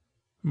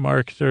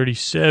 Mark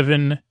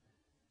 37.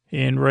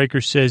 And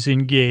Riker says,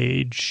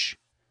 "Engage."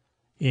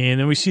 And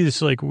then we see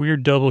this like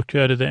weird double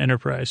cut of the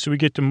Enterprise. So we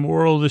get the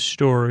moral of the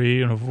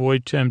story, and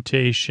avoid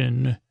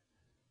temptation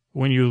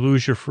when you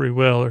lose your free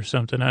will or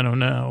something. I don't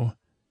know.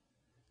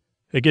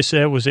 I guess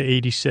that was an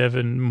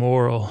 87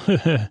 moral.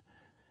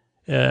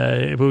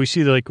 But we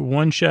see like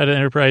one shot of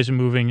Enterprise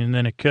moving, and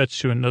then it cuts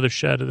to another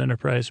shot of the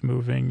Enterprise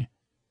moving.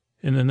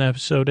 And then the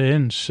episode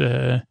ends.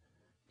 Good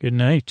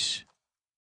night.